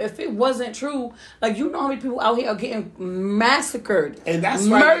like, damn, if it wasn't true, like you know how many people out here are getting massacred and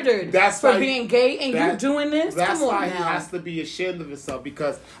murdered for being gay, and you're doing this. That's why he has to be ashamed of himself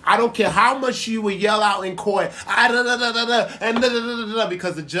because I don't care how much you would yell out in court, because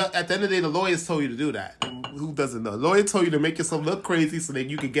at the end of the day, the lawyers told you to do that. Who doesn't know? The lawyer told you to make yourself look crazy so that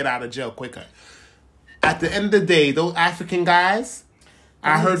you can get out of jail quicker. At the end of the day, those African guys,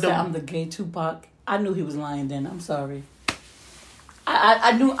 I heard them. I'm the gay Tupac. I knew he was lying then. I'm sorry.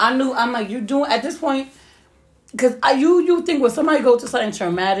 I knew. I'm like, you doing at this point, because you think when somebody goes to something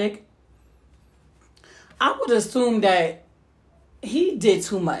traumatic, I would assume that he did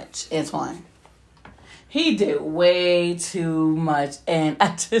too much, Antoine. He did way too much, and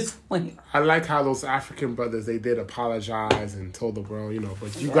at this point, I like how those African brothers, they did apologize and told the world,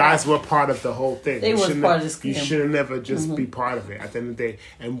 but you guys were part of the whole thing. They was part of the scheme. You should have never just be part of it at the end of the day.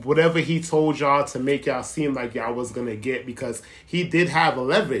 And whatever he told y'all to make y'all seem like y'all was going to get, because he did have a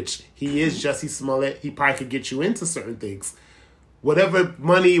leverage. He is Jussie Smollett. He probably could get you into certain things. Whatever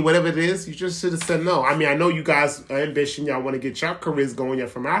money, whatever it is, you just should have said no. I mean, I know you guys are ambitious. Y'all want to get your careers going. You're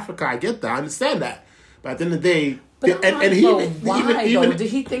from Africa. I get that. I understand that. But at the end of the day, did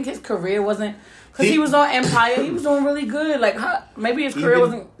he think his career wasn't? Because he was on Empire, he was doing really good. Like, maybe his career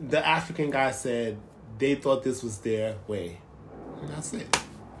wasn't. The African guy said they thought this was their way, and that's it.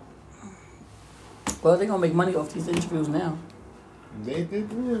 Well, they're gonna make money off these interviews now. They're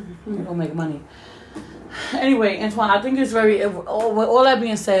gonna make money. Anyway, Antoine, I think it's very. With all that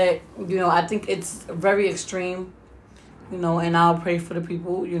being said, I think it's very extreme. And I'll pray for the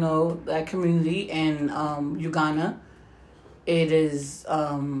people, that community in Uganda. It is...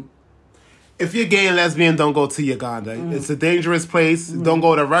 If you're gay and lesbian, don't go to Uganda. It's a dangerous place. Don't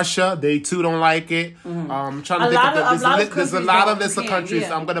go to Russia. They too don't like it. I'm trying to think of there's a lot of list of countries.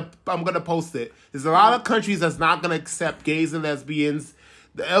 Yeah. I'm gonna post it. There's a lot of countries that's not gonna accept gays and lesbians.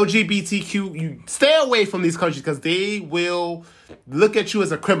 The LGBTQ, you stay away from these countries because they will look at you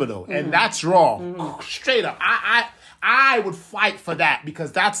as a criminal, and that's wrong. Straight up. I would fight for that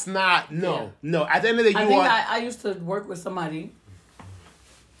because that's not no. At the end of the day, I used to work with somebody,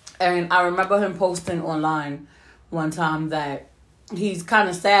 and I remember him posting online one time that he's kind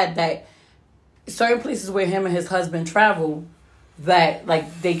of sad that certain places where him and his husband travel, that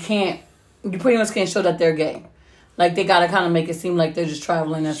like they can't. You pretty much can't show that they're gay. Like they gotta kind of make it seem like they're just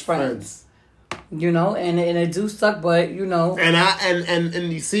traveling as friends. You know, and it do suck, but you know.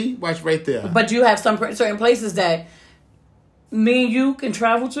 And you see, watch right there. But you have certain places that me and you can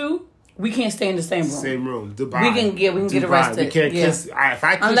travel to. We can't stay in the same room. Same room. Dubai. We can get arrested. We can't kiss. If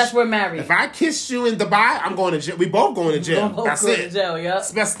I kiss, unless we're married. If I kiss you in Dubai, I'm going to jail. We both going to jail. That's it. To jail, yep.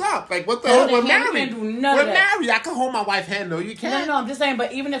 It's messed up. Like what the hell? We're married. We can't do none we're of that. married. I can hold my wife's hand. No, you can't. No, I'm just saying.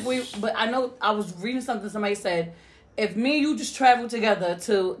 But even if but I know I was reading something. Somebody said, if me and you just travel together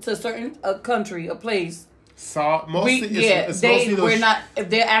to a certain country, a place. So mostly, we're not. If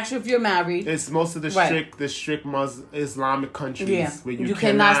they're actually, if you're married, it's most of the strict Islamic countries where you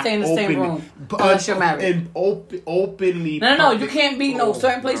cannot stay in the same room unless you're married. And openly. No, you can't be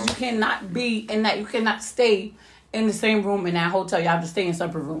certain places. You cannot be in that. You cannot stay in the same room in that hotel. You have to stay in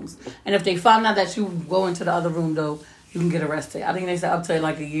separate rooms. And if they find out that you go into the other room, though, you can get arrested. I think they said up to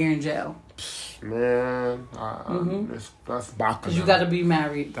like a year in jail. Man, that's bacchanal. Because you got to be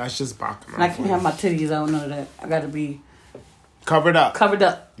married. That's just bacchanal. And I can't have my titties out, none of that. I got to be covered up.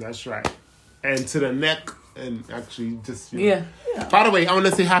 That's right. And to the neck, and actually just yeah. By the way, I want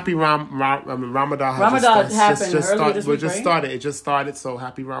to say happy Ramadan. Ramadan happened earlier this week, It just started. So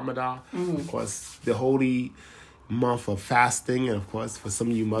happy Ramadan. Of course, the holy month of fasting, and of course for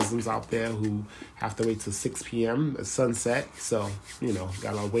some of you Muslims out there who have to wait till 6 p.m. at sunset, so you know,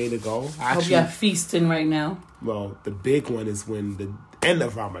 got a way to go. Hope you're feasting right now. Well, the big one is when the end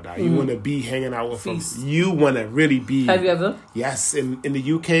of Ramadan, you want to be hanging out with them. You want to really be. Have you ever? Yes, in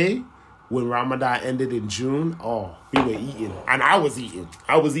the UK when Ramadan ended in June, we were eating, and I was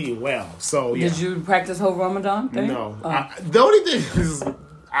eating well. So yeah. Did you practice whole Ramadan thing? No, the only thing is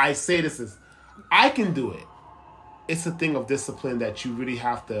I say this is I can do it. It's a thing of discipline that you really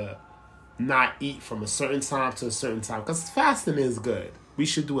have to not eat from a certain time to a certain time. Because fasting is good. We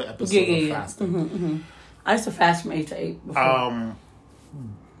should do an episode of fasting. Mm-hmm. I used to fast from 8 to 8 before.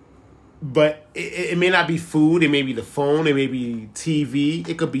 But it may not be food. It may be the phone. It may be TV.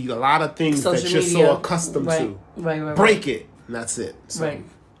 It could be a lot of things that you're so accustomed to. Right. Break it. And that's it. So, right.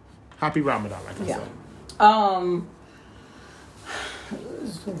 Happy Ramadan, like I said.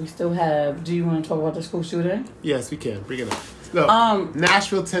 So we still have. Do you want to talk about the school shooting? Yes, we can. Bring it up. Look,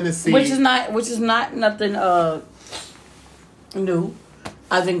 Nashville, Tennessee, which is not nothing new.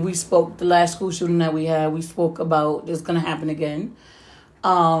 I think we spoke the last school shooting that we had. We spoke about it's going to happen again.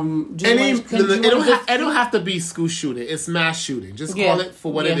 It don't have to be school shooting. It's mass shooting. Just call it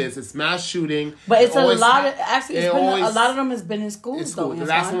for what it is. It's mass shooting. But it's a lot of a lot of them has been in schools. Though, the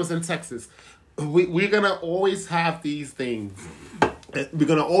last one was in Texas. We're gonna always have these things. We're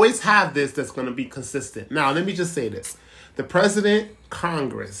going to always have this that's going to be consistent. Now, let me just say this. The president,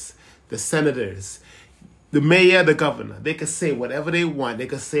 Congress, the senators, the mayor, the governor, they can say whatever they want. They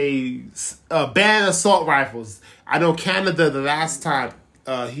can say ban assault rifles. I know Canada, the last time,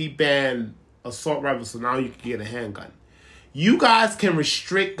 he banned assault rifles, so now you can get a handgun. You guys can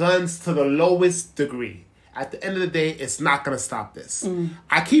restrict guns to the lowest degree. At the end of the day, it's not going to stop this.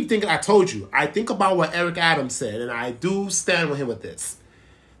 I keep thinking, I told you, I think about what Eric Adams said, and I do stand with him with this.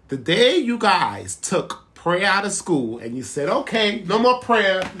 The day you guys took prayer out of school and you said, okay, no more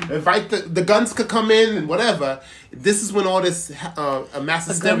prayer, invite the guns could come in and whatever, this is when all this mass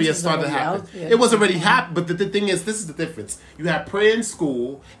hysteria started to happen. It was already happened, but the thing is, this is the difference. You had prayer in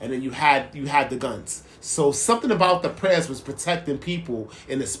school, and then you had the guns. So something about the prayers was protecting people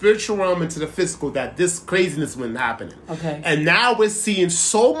in the spiritual realm and to the physical that this craziness wasn't happening. Okay. And now we're seeing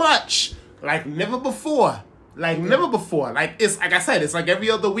so much like never before. Like never before. Like it's like I said, it's like every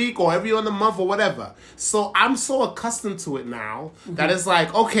other week or every other month or whatever. So I'm so accustomed to it now that it's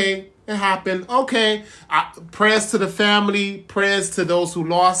like, okay, it happened. Okay. Prayers to the family, prayers to those who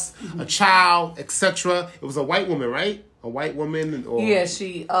lost a child, etc. It was a white woman, right? A white woman? Yeah,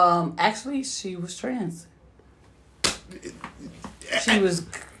 she actually she was trans. She was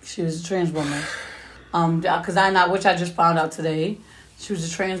a trans woman. Because which I just found out today. She was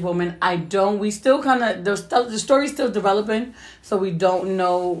a trans woman. We still kind of, the story's still developing, so we don't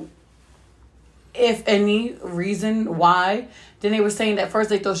know if any reason why. Then they were saying that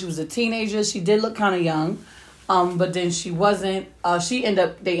first they thought she was a teenager. She did look kind of young, but then she wasn't. They end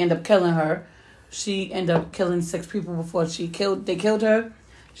up killing her. She ended up killing 6 people before they killed her.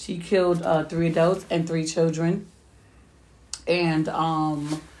 She killed 3 adults and 3 children. And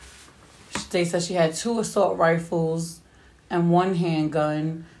they said she had 2 assault rifles and 1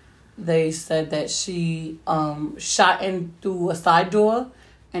 handgun. They said that she shot in through a side door,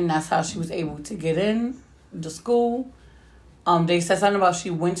 and that's how she was able to get in the school. They said something about she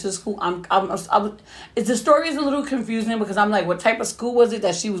went to school. The story is a little confusing because I'm like, what type of school was it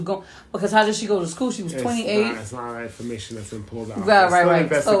that she was going? Because how did she go to school? She was 28. It's not that information that's been pulled out.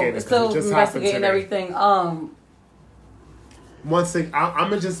 Right. So it's still investigating everything. One thing, I'm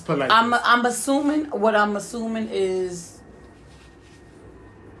gonna just put like. I'm assuming. What I'm assuming is,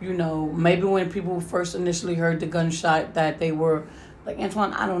 maybe when people first initially heard the gunshot, that they were like,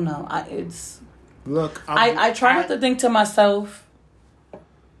 Antoine. I don't know. Look, I try not to think to myself,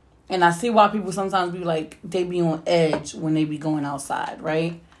 and I see why people sometimes be like, they be on edge when they be going outside,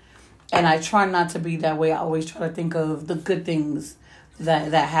 right? And I try not to be that way. I always try to think of the good things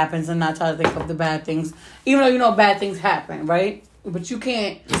that happens and not try to think of the bad things. Even though bad things happen, right? But you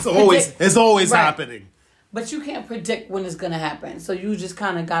can't... It's always happening. But you can't predict when it's going to happen. So you just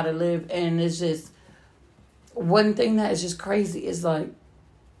kind of got to live. And it's just... One thing that is just crazy is like...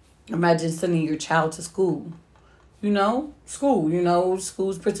 Imagine sending your child to school.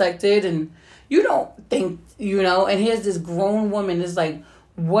 School's protected. And you don't think, And here's this grown woman. It's like,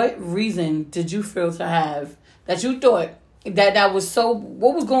 what reason did you feel to have... That you thought... That was so...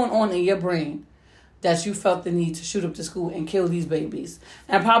 What was going on in your brain that you felt the need to shoot up the school and kill these babies?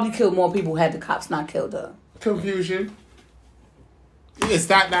 And probably killed more people had the cops not killed her. Confusion. Is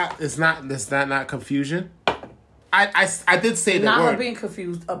that not confusion? I did say that not word. Her being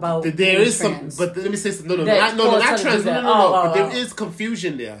confused about there is trans. some, but let me say something. Not trans. But there is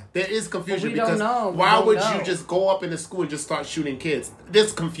confusion there. There is confusion because why would you just go up in the school and just start shooting kids?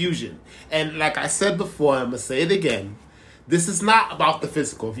 There's confusion, and like I said before, I'm gonna say it again. This is not about the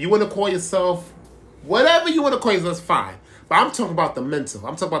physical. If you want to call yourself whatever you want to call yourself, that's fine. But I'm talking about the mental.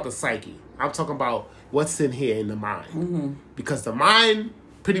 I'm talking about the psyche. I'm talking about what's in here in the mind. Mm-hmm. Because the mind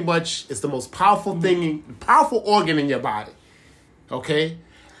pretty much is the most powerful powerful organ in your body. Okay?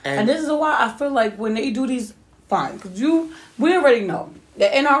 And this is why I feel like when they do these, fine. Because we already know. The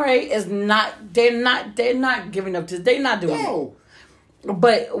NRA is not, they're not giving up to, they're not doing it.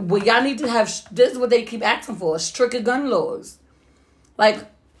 But what y'all need to have, this is what they keep asking for, stricter gun laws. Like,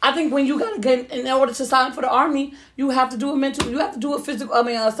 I think when you got to get, in order to sign up for the Army, you have to do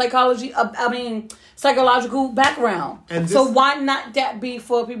psychological background. So why not that be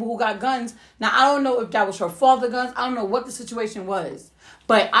for people who got guns? Now, I don't know if that was her father guns. I don't know what the situation was.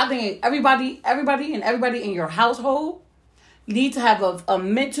 But I think everybody in your household need to have a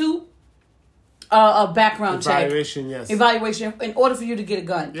mental a background evaluation in order for you to get a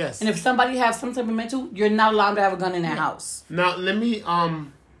gun. Yes. And if somebody has some type of mental, you're not allowed to have a gun in their house. Now let me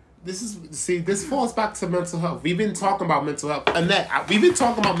this falls back to mental health. We've been talking about mental health. Annette, we've been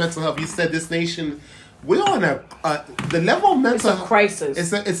talking about mental health. You said this nation, we're on the level of mental health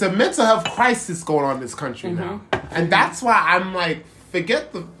crisis. It's a mental health crisis going on in this country now. And that's why I'm like,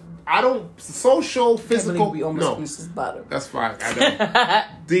 forget social, physical. That's fine. I know.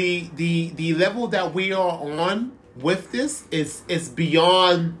 the level that we are on with this is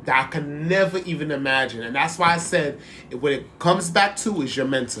beyond that I can never even imagine. And that's why I said what it comes back to is your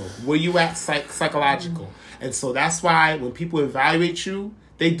mental. Where you at psychological. And so that's why when people evaluate you,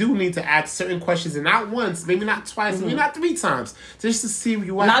 they do need to ask certain questions, and not once, maybe not twice, maybe not 3 times, just to see where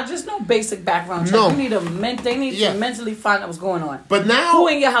you are. Not just no basic background check. You need they need to mentally find out what's going on. But now, who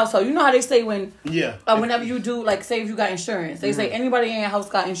in your household? You know how they say whenever you do, like, say if you got insurance, they say anybody in your house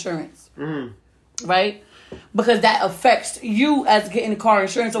got insurance, right? Because that affects you as getting car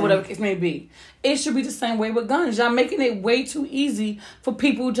insurance or whatever the case may be. It should be the same way with guns. Y'all making it way too easy for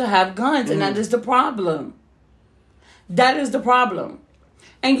people to have guns, and that is the problem. That is the problem.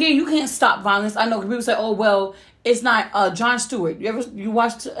 And yeah, you can't stop violence. I know people say, "Oh well, it's not Jon Stewart." You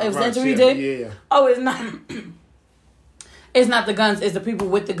watched it was the interview he did? Yeah. Oh, it's not. It's not the guns. It's the people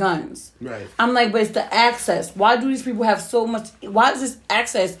with the guns. Right. I'm like, but it's the access. Why do these people have so much? Why is this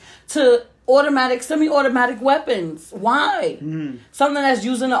access to automatic, semi-automatic weapons? Why? Something that's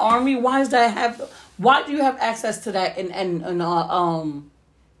used in the Army. Why does that have? Why do you have access to that in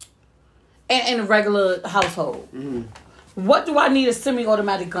a regular household? What do I need a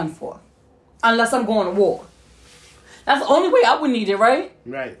semi-automatic gun for? Unless I'm going to war. That's the only way I would need it, right?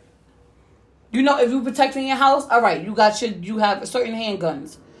 Right. You know, if you're protecting your house, all right, you have certain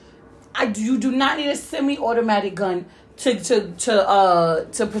handguns. You do not need a semi-automatic gun to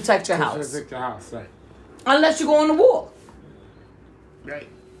protect your house. Protect your house, right. Unless you're going to war. Right.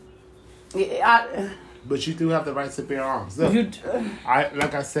 Yeah, but you do have the right to bear arms. Look,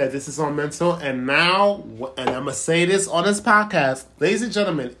 like I said, this is on mental, and now, and I'm gonna say this on this podcast, ladies and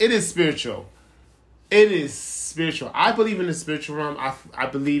gentlemen, it is spiritual. It is spiritual. I believe in the spiritual realm. I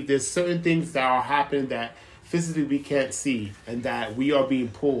believe there's certain things that are happening that physically we can't see, and that we are being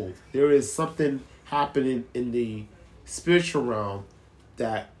pulled. There is something happening in the spiritual realm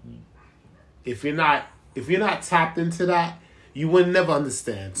that if you're not tapped into that, you would never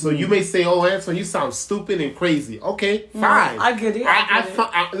understand. So you may say, "Oh, Antoine, you sound stupid and crazy." Okay, fine. I get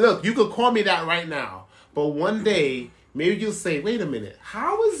it. Look, you could call me that right now, but one day maybe you'll say, "Wait a minute,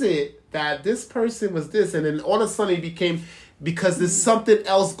 how is it that this person was this, and then all of a sudden it became." Because there's something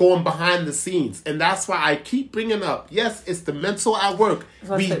else going behind the scenes, and that's why I keep bringing up. Yes, it's the mental at work.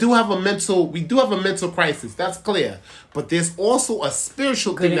 We do have a mental crisis. That's clear. But there's also a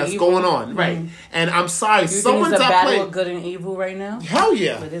spiritual thing that's going on, right? And I'm sorry, someone's at play. Battle of good and evil right now. Hell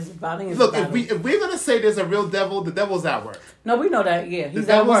yeah! But it's about, look, if we're gonna say there's a real devil, the devil's at work. No, we know that. Yeah, he's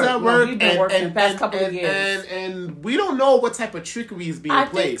the devil's at work. He's been working the past couple of years, and we don't know what type of trickery is being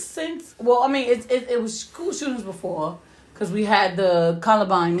played. It was school shootings before. Because we had the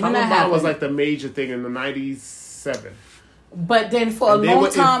Columbine. Columbine was like the major thing in the 97. But then for a long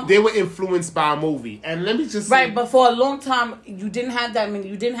time... They were influenced by a movie. And let me just say... Right, but for a long time, you didn't have that many.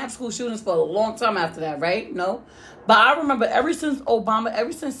 You didn't have school shootings for a long time after that, right? No? But I remember ever since Obama,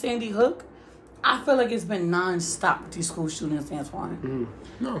 ever since Sandy Hook, I feel like it's been non-stop with these school shootings, Antoine.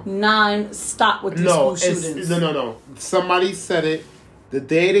 No. Non-stop with these school shootings. No. Somebody said it. The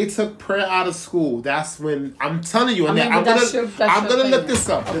day they took prayer out of school, that's when I'm telling you. I'm gonna look this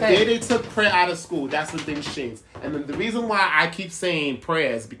up. Okay. The day they took prayer out of school, that's when things changed. And the reason why I keep saying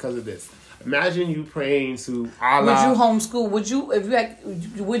prayer is because of this. Imagine you praying to Allah. Would you homeschool? Would you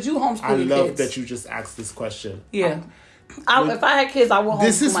homeschool I your love kids? that you just asked this question. Yeah. If I had kids, I would homeschool.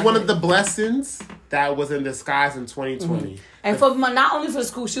 This is one of the blessings that was in disguise in 2020. And for not only for the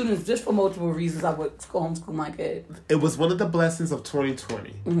school shootings, just for multiple reasons, I would homeschool my kid. It was one of the blessings of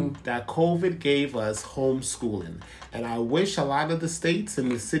 2020 that COVID gave us homeschooling. And I wish a lot of the states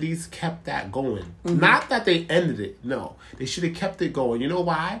and the cities kept that going. Not that they ended it. No. They should have kept it going. You know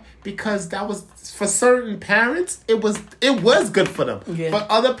why? Because that was, for certain parents, it was good for them. Yeah. For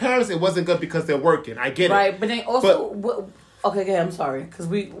other parents, it wasn't good because they're working. I get it. Right, but then also... Okay, I'm sorry, because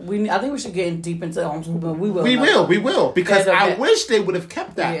I think we should get deep into homeschooling, but we will. We will, because I wish they would have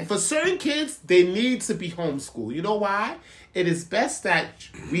kept that. Yeah. For certain kids, they need to be homeschooled. You know why? It is best that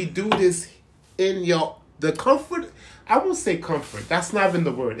we do this in the comfort. I won't say comfort. That's not even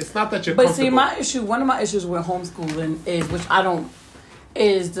the word. It's not that you're comfortable. But see, one of my issues with homeschooling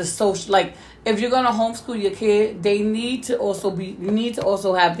is the social, like, if you're going to homeschool your kid, you need to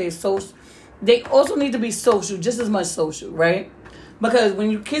also have their social. They also need to be social, just as much social, right? Because when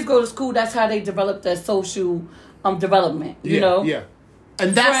your kids go to school, that's how they develop their social development, you know? Yeah.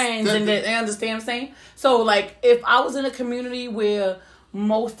 And that's... Friends, and they understand what I'm saying? So, like, if I was in a community where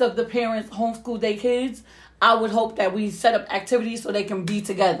most of the parents homeschool their kids, I would hope that we set up activities so they can be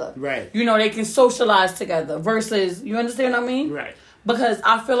together. Right. You know, they can socialize together versus... You understand what I mean? Right. Because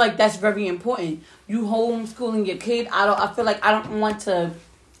I feel like that's very important. You homeschooling your kid, I feel like I don't want to...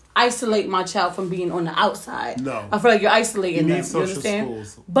 isolate my child from being on the outside. No. I feel like you're isolating them. You understand?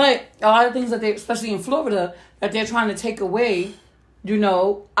 Schools. But a lot of things that especially in Florida, that they're trying to take away, you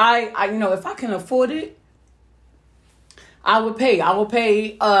know, I if I can afford it, I would pay,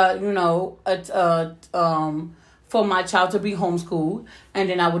 for my child to be homeschooled, and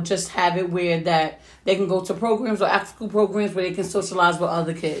then I would just have it where that they can go to programs or after school programs where they can socialize with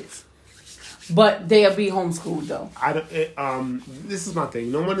other kids. But they'll be homeschooled though. This is my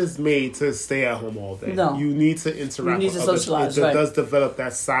thing. No one is made to stay at home all day. No. You need to interact with others. Socialize, it right. does develop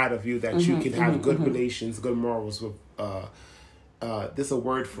that side of you that you can have good relations, good morals with. There's a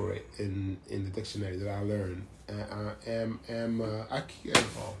word for it in the dictionary that I learned. And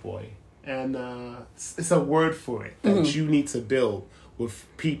it's a word for it that you need to build with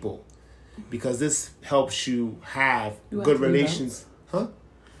people, because this helps you have good relations. Huh?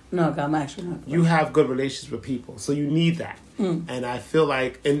 No, I'm actually not. You have good relations with people, so you need that. And I feel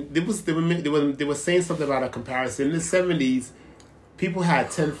like, and they were saying something about a comparison. In the 70s, people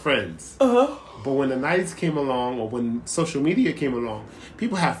had 10 friends. But when the 90s came along, or when social media came along,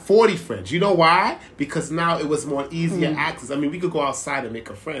 people have 40 friends. You know why? Because now it was more easier access. I mean, we could go outside and make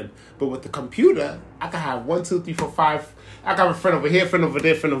a friend. But with the computer, I could have 1, 2, 3, 4, 5. I got a friend over here, friend over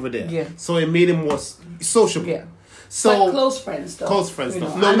there, friend over there. Yeah. So it made it more sociable. Yeah. So but close friends, though. Close friends,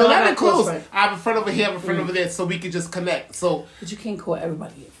 though. No, not even close. I have a friend over here, I have a friend over there, so we can just connect. So, but you can't call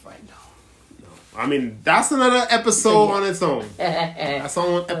everybody a friend, though. No. I mean, that's another episode on its own. That's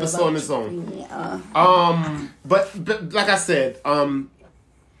an episode on its own. Yeah. But like I said,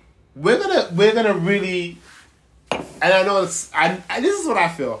 we're gonna really, and I know this is what I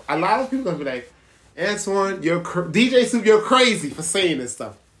feel. A lot of people are gonna be like, Antoine, DJ Soup, you're crazy for saying this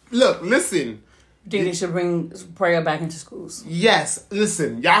stuff. Look, listen. Think they should bring prayer back into schools? Yes.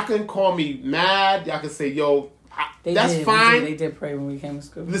 Listen, y'all can call me mad. Y'all can say, yo, That's fine. They did pray when we came to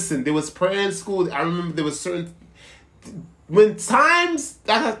school. Listen, there was prayer in school. I remember there was certain when times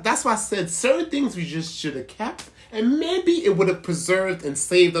that's why I said certain things we just should have kept, and maybe it would have preserved and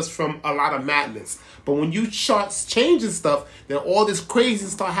saved us from a lot of madness. But when you start changing stuff, then all this crazy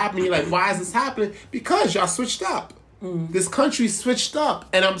start happening. You're like, why is this happening? Because y'all switched up. This country switched up,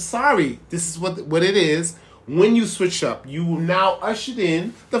 and I'm sorry. This is what it is. When you switch up, you now ushered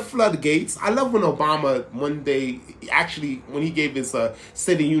in the floodgates. I love when Obama one day, actually, when he gave his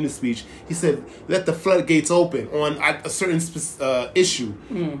State of the Union speech, he said, let the floodgates open on a certain issue.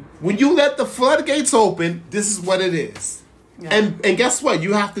 When you let the floodgates open, this is what it is. Yeah. And guess what?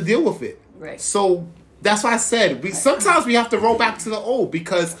 You have to deal with it. Right. So that's why I said, sometimes we have to roll back to the old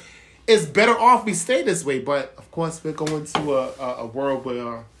because it's better off we stay this way. But, of course, we're going to a world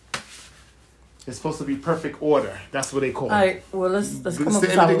where... it's supposed to be perfect order. That's what they call it. All right. Well, let's come up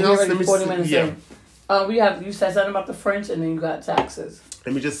with something. We're already 40 minutes in. You said something about the French, and then you got taxes.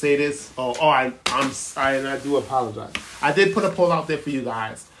 Let me just say this. I do apologize. I did put a poll out there for you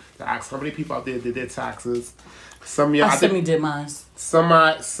guys to ask how many people out there did their taxes. Some of y'all. I did mine.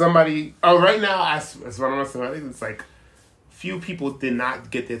 Somebody. Oh, right now, I think it's like few people did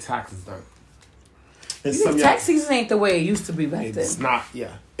not get their taxes done. Tax season ain't the way it used to be back then. It's not,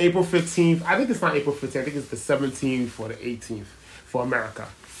 yeah. April 15th. I think it's not April 15th. I think it's the 17th or the 18th for America.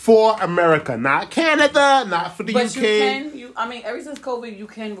 For America, not Canada, not for the UK. But ever since COVID, you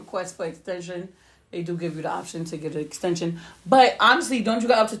can request for extension. They do give you the option to get an extension. But honestly, don't you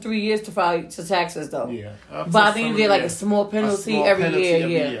got up to 3 years to file to taxes, though? Yeah. But I think you get like a small penalty every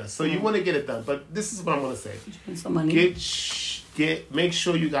year. So you want to get it done. But this is what I'm going to say. Spend some money. Make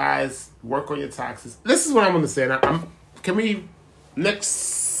sure you guys work on your taxes. This is what I'm going to say. Now,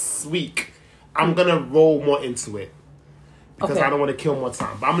 next week, I'm going to roll more into it. Because I don't want to kill more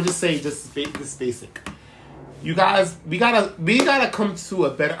time. But I'm going to just say this basic. You guys, we gotta come to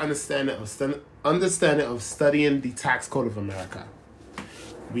a better understanding of studying the tax code of America.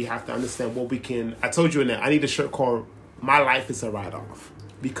 We have to understand what we can. I told you in there, I need a shirt called "My Life is a Write-Off,"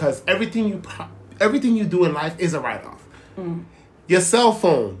 because everything you do in life is a write-off. Your cell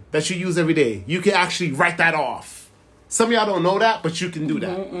phone that you use every day, you can actually write that off. Some of y'all don't know that, but you can do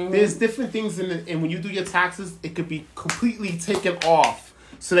that. There's different things and when you do your taxes, it could be completely taken off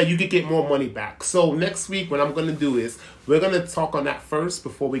so that you could get more money back. So next week, what I'm going to do is we're going to talk on that first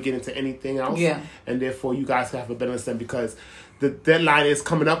before we get into anything else. Yeah. And therefore, you guys have a better understanding because the deadline is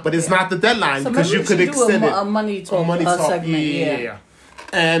coming up, but it's not the deadline because you could extend it. A money talk segment. Yeah.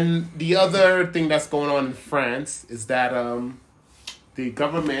 And the other thing that's going on in France is that the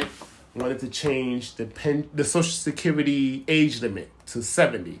government wanted to change the Social Security age limit to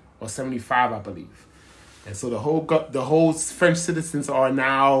 70 or 75, I believe. And so the whole French citizens are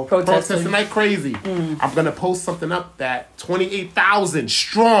now protesting like crazy. I'm going to post something up that 28,000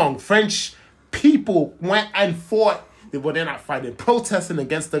 strong French people went and fought. Well, they're not fighting, protesting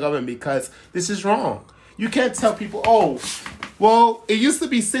against the government because this is wrong. You can't tell people, well, it used to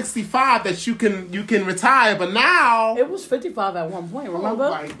be 65 that you can retire, but now... It was 55 at one point, remember?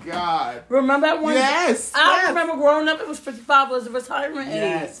 Oh, my God. Remember at one point? Yes. I remember growing up, it was 55 was the retirement age.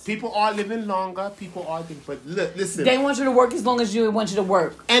 Yes. People are living longer. But listen. They want you to work as long as you want you to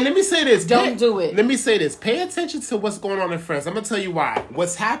work. And let me say this. Don't do it. Let me say this. Pay attention to what's going on in France. I'm going to tell you why.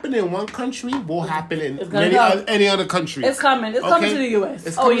 What's happening in one country will happen in any other country. It's coming. It's coming to the U.S.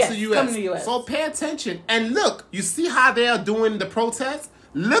 It's coming to the U.S. Coming to the U.S. So pay attention. And look, you see how they are doing the protests?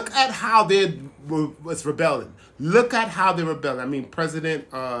 Look at how they was rebelling. Look at how they're rebelling. I mean, President,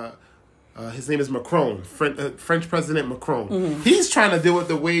 his name is Macron, French President Macron. He's trying to do it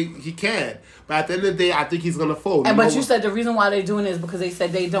the way he can. But at the end of the day, I think he's going to fold. But you said the reason why they're doing it is because they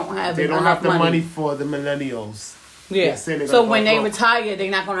said they don't have the money for the millennials. Yeah. So when they retire,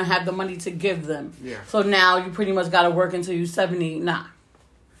 they're not going to have the money to give them. Yeah. So now you pretty much got to work until you're 70. Nah.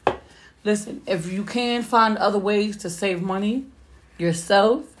 Listen, if you can find other ways to save money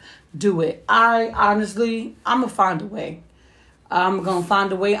yourself, do it. I'm going to find a way. I'm going to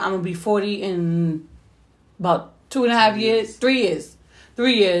find a way. I'm going to be 40 in about 2.5 years. 3 years.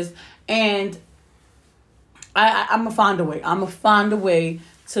 3 years. And I'm going to find a way. I'm going to find a way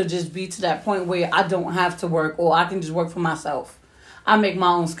to just be to that point where I don't have to work or I can just work for myself. I make my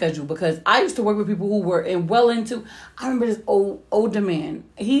own schedule because I used to work with people who were I remember this older man.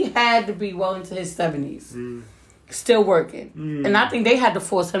 He had to be well into his 70s. Still working. And I think they had to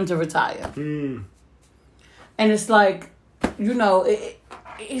force him to retire. And it's like,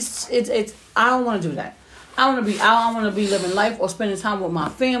 it's I don't want to do that. I want to be living life or spending time with my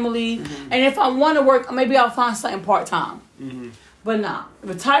family. And if I want to work, maybe I'll find something part-time. But nah,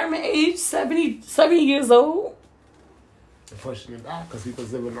 retirement age, 70 years old. pushing it back because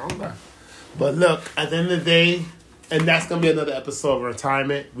people's living longer. But look, at the end of the day, and that's going to be another episode of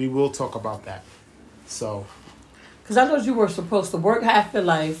retirement, we will talk about that. So. Because I thought you were supposed to work half your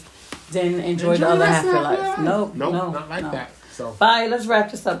life, then enjoy the other half your life. No, not like that. So. Bye, let's wrap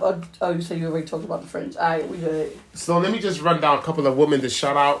this up. Oh, you said you already talked about the French. All right, we good. So let me just run down a couple of women to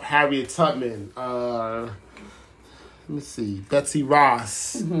shout out. Harriet Tubman. Let me see. Betsy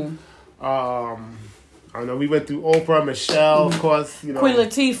Ross. Mm-hmm. I don't know. We went through Oprah, Michelle, of course. You know, Queen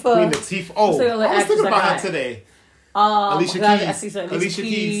Latifah. Oh, I was thinking about her today. Alicia Keys. Alicia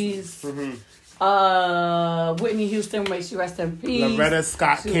Keys. Mm-hmm. Whitney Houston, may she rest in peace. Loretta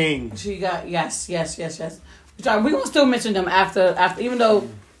Scott King. She got yes. We're gonna still mention them after even though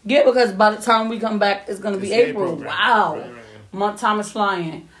because by the time we come back it's gonna be April. Wow. Right. Time is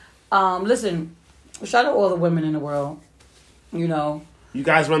flying. Listen, shout out all the women in the world. You know. You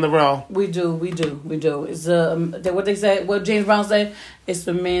guys run the world. We do. It's what they said. What James Brown said. It's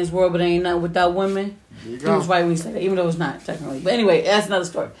the man's world, but ain't nothing without women. He was right when he said that, even though it's not technically. But anyway, that's another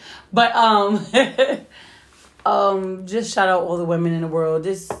story. But just shout out all the women in the world.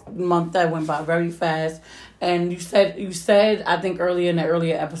 This month that went by very fast, and you said I think earlier in the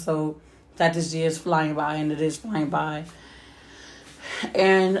earlier episode that this year is flying by, and it is flying by.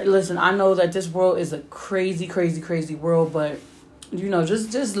 And listen, I know that this world is a crazy, crazy, crazy world, but you know,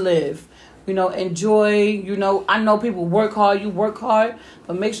 just live. You know, enjoy. You know, I know people work hard. You work hard,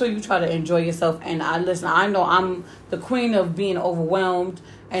 but make sure you try to enjoy yourself. And I know I'm the queen of being overwhelmed,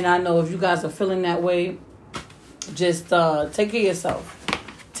 and I know if you guys are feeling that way, just take care of yourself.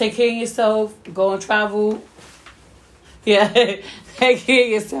 Take care of yourself. Go and travel. Yeah, take care of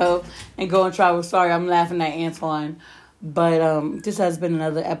yourself and go and travel. Sorry, I'm laughing at Antoine, but this has been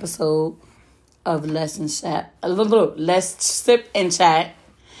another episode of Let's Sip and Chat.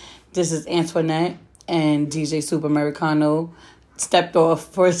 This is Antoinette, and DJ Super Americano stepped off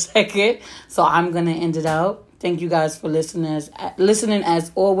for a second, so I'm going to end it out. Thank you guys for listening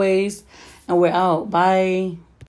as always, and we're out. Bye.